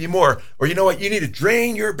 he'll give you more. Or you know what, you need to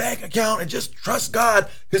drain your bank account and just trust God,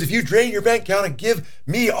 because if you drain your bank account and give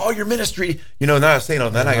me all your ministry, not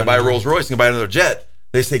saying, then I can buy a Rolls Royce and buy another jet.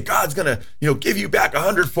 They say God's gonna, give you back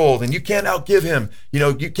 100-fold, and you can't outgive him. You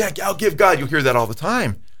can't outgive God. You'll hear that all the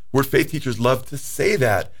time. Word faith teachers love to say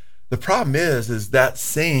that. The problem is that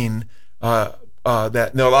saying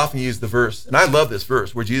that they'll often use the verse, and I love this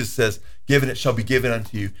verse where Jesus says, "Given it shall be given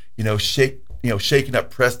unto you." Shaken up,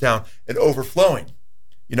 pressed down, and overflowing.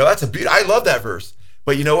 That's I love that verse.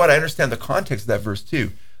 But you know what? I understand the context of that verse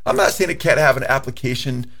too. I'm not saying it can't have an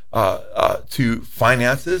application to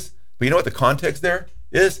finances, but you know what the context there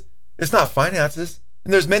is? It's not finances.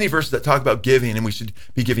 And there's many verses that talk about giving, and we should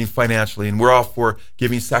be giving financially, and we're all for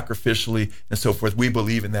giving sacrificially and so forth. We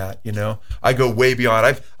believe in that, I go way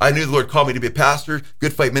beyond. I knew the Lord called me to be a pastor.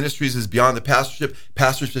 Good Fight Ministries is beyond the pastorship.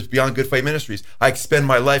 Pastorship is beyond Good Fight Ministries. I expend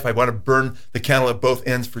my life. I want to burn the candle at both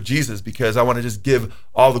ends for Jesus, because I want to just give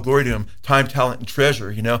all the glory to him, time, talent, and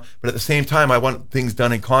treasure, But at the same time, I want things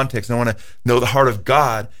done in context, and I want to know the heart of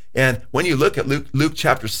God. And when you look at Luke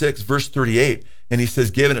chapter 6, verse 38, and he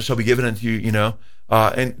says, give and it shall be given unto you,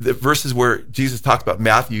 and the verses where Jesus talked about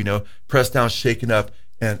Matthew, pressed down, shaken up,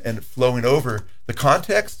 and flowing over, the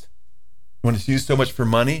context, when it's used so much for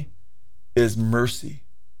money, is mercy.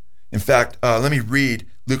 In fact, let me read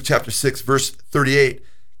Luke chapter 6, verse 38.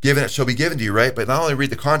 Given it shall be given to you, right? But not only read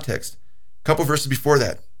the context, a couple verses before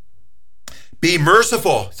that. Be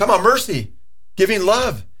merciful. It's talking about mercy, giving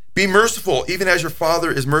love. Be merciful, even as your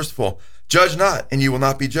Father is merciful. Judge not, and you will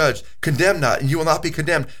not be judged. Condemn not, and you will not be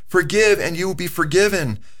condemned. Forgive, and you will be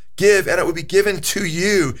forgiven. Give, and it will be given to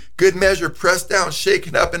you. Good measure, pressed down,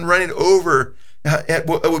 shaken up, and running over. It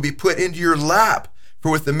will be put into your lap. For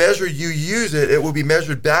with the measure you use it, it will be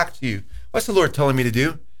measured back to you. What's the Lord telling me to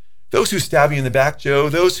do? Those who stab you in the back, Joe,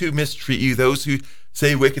 those who mistreat you, those who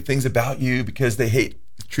say wicked things about you because they hate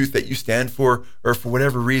the truth that you stand for or for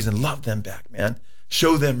whatever reason, love them back, man.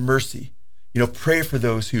 Show them mercy. Pray for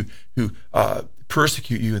those who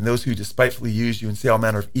persecute you and those who despitefully use you and say all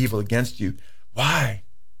manner of evil against you. Why?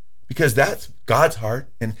 Because that's God's heart.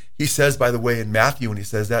 And he says, by the way, in Matthew, when he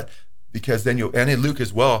says that, because then and in Luke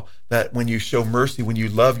as well, that when you show mercy, when you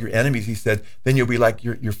love your enemies, he said, then you'll be like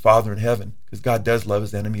your Father in heaven, because God does love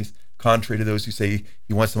his enemies, contrary to those who say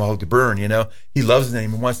he wants them all to burn. He loves his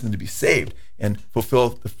enemy and wants them to be saved and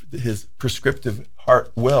fulfill his prescriptive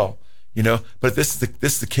heart will. But this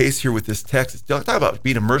is the case here with this text. It's talking about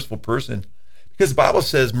being a merciful person, because the Bible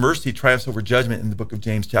says mercy triumphs over judgment in the book of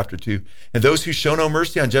James chapter 2. And those who show no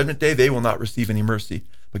mercy on judgment day, they will not receive any mercy.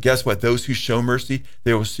 But guess what? Those who show mercy,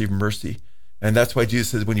 they will receive mercy. And that's why Jesus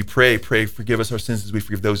says, when you pray, forgive us our sins as we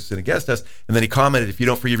forgive those who sin against us. And then he commented, if you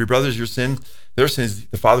don't forgive your brothers their sins,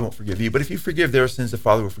 the Father won't forgive you. But if you forgive their sins, the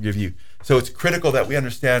Father will forgive you. So it's critical that we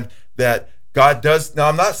understand that God does. Now,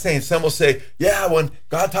 I'm not saying, some will say, yeah, when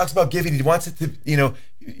God talks about giving, he wants it to,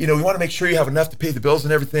 we want to make sure you have enough to pay the bills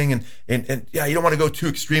and everything. And yeah, you don't want to go too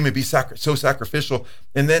extreme and be so sacrificial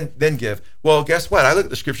and then give. Well, guess what? I look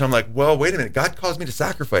at the scripture, I'm like, well, wait a minute. God calls me to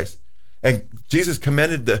sacrifice. And Jesus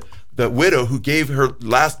commended the widow who gave her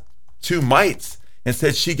last 2 mites and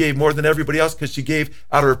said she gave more than everybody else because she gave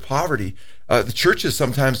out of her poverty. The churches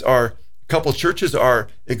sometimes a couple churches are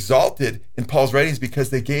exalted in Paul's writings because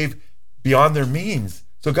they gave beyond their means.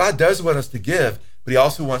 So God does want us to give, but he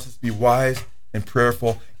also wants us to be wise and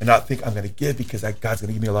prayerful and not think, I'm going to give because God's going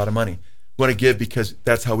to give me a lot of money. We want to give because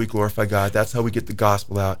that's how we glorify God. That's how we get the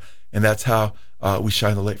gospel out. And that's how we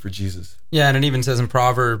shine the light for Jesus. Yeah, and it even says in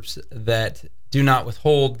Proverbs that do not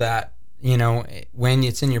withhold that, when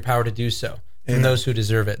it's in your power to do so from those who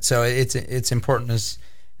deserve it. So it's important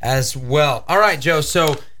as well. All right, Joe.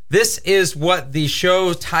 So this is what the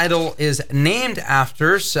show title is named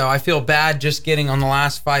after. So I feel bad just getting on the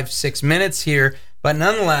last 5-6 minutes here. But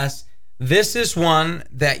nonetheless, this is one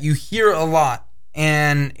that you hear a lot.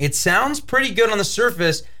 And it sounds pretty good on the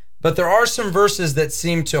surface, but there are some verses that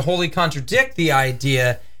seem to wholly contradict the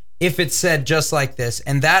idea if it's said just like this.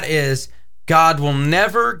 And that is, God will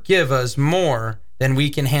never give us more than we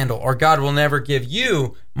can handle, or God will never give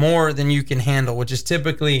you more than you can handle, which is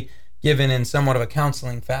typically given in somewhat of a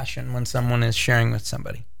counseling fashion when someone is sharing with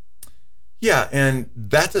somebody. Yeah, and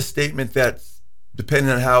that's a statement that's,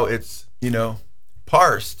 depending on how it's,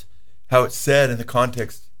 parsed, how it's said in the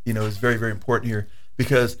context, is very, very important here,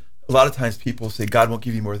 because a lot of times people say God won't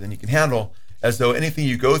give you more than you can handle, as though anything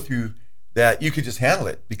you go through that you could just handle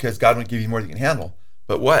it because God won't give you more than you can handle.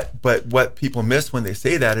 But what people miss when they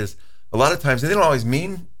say that is, a lot of times, and they don't always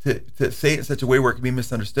mean to say it in such a way where it can be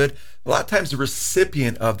misunderstood. A lot of times the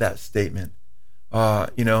recipient of that statement,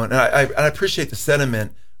 and I appreciate the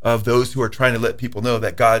sentiment of those who are trying to let people know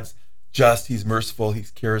that God's just, he's merciful, he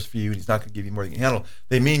cares for you, and he's not going to give you more than you can handle.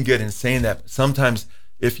 They mean good in saying that. But sometimes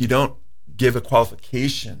if you don't give a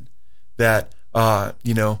qualification that,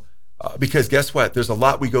 because guess what? There's a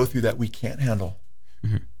lot we go through that we can't handle,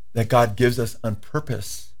 that God gives us on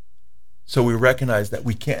purpose. So we recognize that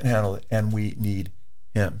we can't handle it and we need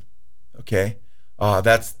him. Okay?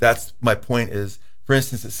 That's my point is, for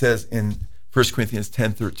instance, it says in 1 Corinthians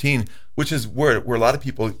 10:13, which is where a lot of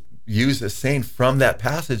people use this saying from that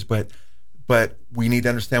passage, but we need to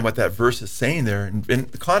understand what that verse is saying there and in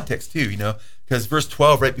the context too, because verse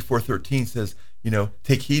 12 right before 13 says,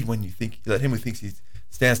 take heed when you think, let him who thinks he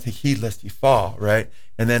stands take heed lest he fall, right?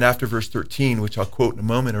 And then after verse 13, which I'll quote in a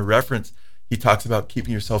moment, a reference, he talks about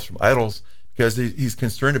keeping yourselves from idols, because he's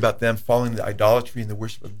concerned about them falling into idolatry and the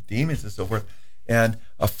worship of demons and so forth, and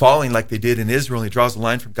falling like they did in Israel. And he draws a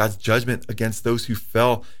line from God's judgment against those who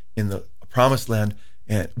fell in the promised land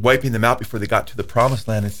and wiping them out before they got to the promised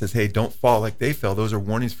land, and says, hey, don't fall like they fell. Those are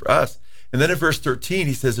warnings for us. And then in verse 13,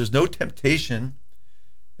 he says, there's no temptation.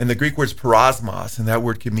 And the Greek word is parasmos, and that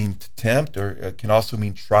word can mean to tempt, or it can also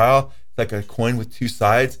mean trial. It's like a coin with two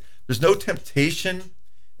sides. There's no temptation.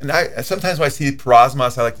 And sometimes when I see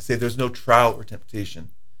parasmos, I like to say there's no trial or temptation,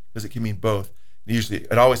 because it can mean both. Usually,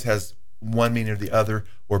 it always has one meaning or the other,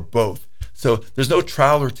 or both. So there's no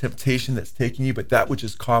trial or temptation that's taking you, but that which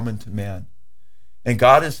is common to man. And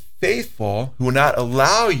God is faithful, who will not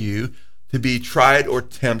allow you to be tried or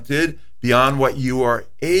tempted beyond what you are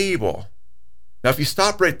able. Now, if you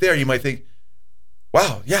stop right there, you might think,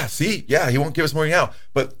 wow, yeah, he won't give us more now.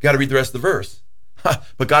 But got to read the rest of the verse.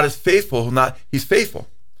 But God is faithful, he's faithful,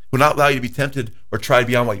 will not allow you to be tempted or tried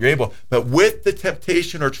beyond what you're able. But with the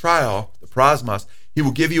temptation or trial, the parasmos, he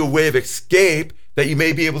will give you a way of escape that you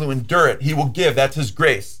may be able to endure it. He will give. That's his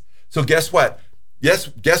grace. So guess what? Yes,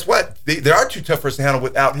 guess what? They are too tough for us to handle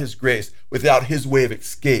without his grace, without his way of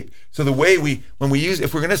escape. So the way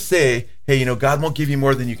if we're going to say, hey, God won't give you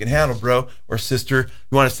more than you can handle, bro or sister,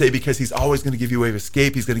 we want to say, because he's always going to give you a way of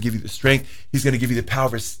escape. He's going to give you the strength. He's going to give you the power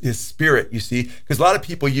of his spirit, you see. Because a lot of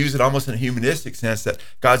people use it almost in a humanistic sense, that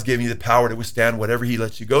God's giving you the power to withstand whatever he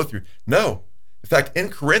lets you go through. No. In fact, in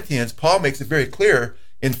Corinthians, Paul makes it very clear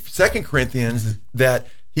in 2 Corinthians that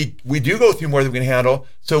we do go through more than we can handle,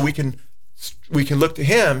 so we can look to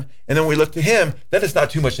him, and then when we look to him, then it's not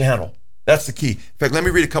too much to handle. That's the key. In fact, let me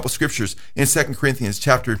read a couple scriptures. In 2 Corinthians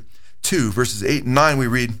chapter 2, verses 8 and 9, we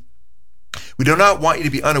read, we do not want you to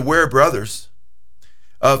be unaware, brothers,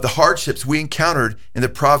 of the hardships we encountered in the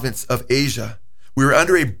province of Asia. We were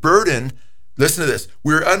under a burden, listen to this,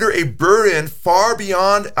 we were under a burden far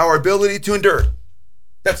beyond our ability to endure.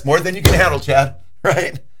 That's more than you can handle, Chad,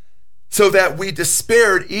 right? So that we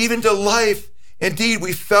despaired even to life. Indeed,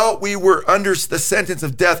 we felt we were under the sentence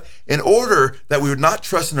of death, in order that we would not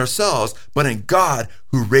trust in ourselves, but in God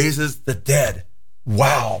who raises the dead.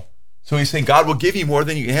 Wow. So he's saying God will give you more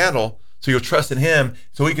than you can handle, so you'll trust in him,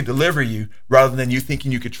 so he can deliver you, rather than you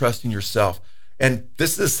thinking you could trust in yourself. And this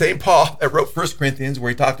is the same Paul that wrote 1 Corinthians, where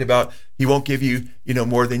he talked about he won't give you,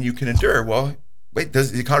 more than you can endure. Well, wait, does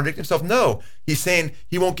he contradict himself? No. He's saying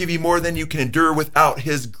he won't give you more than you can endure without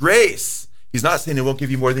his grace. He's not saying he won't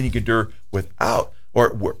give you more than you can endure without,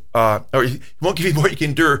 or he won't give you more you can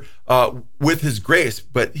endure with his grace,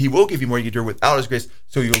 but he will give you more you can endure without his grace,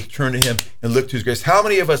 so you'll turn to him and look to his grace. How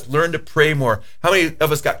many of us learned to pray more? How many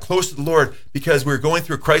of us got close to the Lord because we were going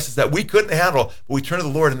through a crisis that we couldn't handle, but we turned to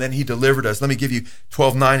the Lord and then he delivered us? Let me give you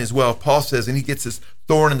 12:9 as well. Paul says, and he gets this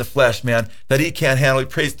thorn in the flesh, man, that he can't handle. He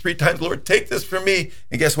prays 3 times, Lord, take this from me.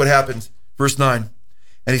 And guess what happens? Verse 9,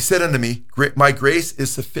 and he said unto me, my grace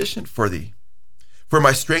is sufficient for thee, for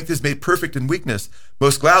my strength is made perfect in weakness.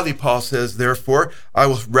 Most gladly, Paul says, therefore, I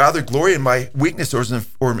will rather glory in my weakness or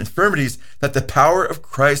infirmities, that the power of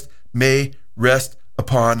Christ may rest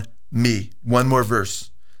upon me. One more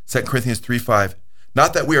verse, 2 Corinthians 3:5.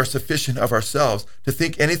 Not that we are sufficient of ourselves to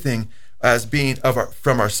think anything as being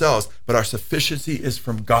from ourselves, but our sufficiency is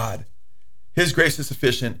from God. His grace is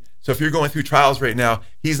sufficient. So if you're going through trials right now,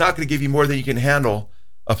 he's not going to give you more than you can handle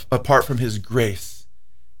apart from his grace.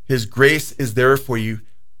 His grace is there for you.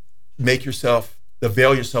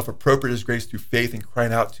 Avail yourself, appropriate his grace through faith and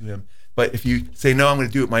crying out to him. But if you say, no, I'm going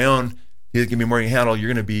to do it my own, he'll give me more than you can handle, you're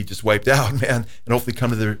going to be just wiped out, man. And hopefully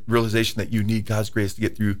come to the realization that you need God's grace to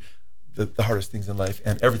get through the hardest things in life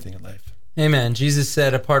and everything in life. Amen. Jesus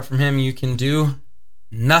said, apart from him, you can do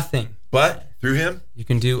nothing. But through him, you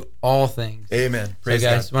can do all things. Amen. Praise so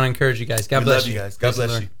guys, God. I want to encourage you guys. God bless you. Love you guys. God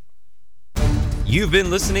bless you. You've been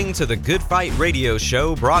listening to the Good Fight Radio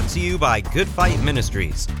Show, brought to you by Good Fight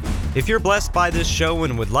Ministries. If you're blessed by this show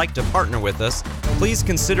and would like to partner with us, please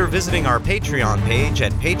consider visiting our Patreon page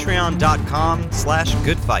at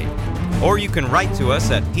patreon.com/goodfight. Or you can write to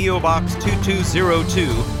us at P.O. Box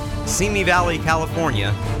 2202, Simi Valley,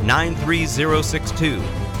 California, 93062.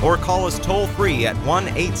 Or call us toll-free at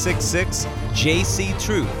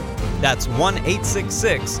 1-866-JC-TRUTH. That's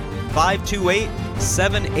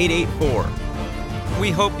 1-866-528-7884. We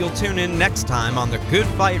hope you'll tune in next time on the Good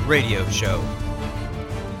Fight Radio Show.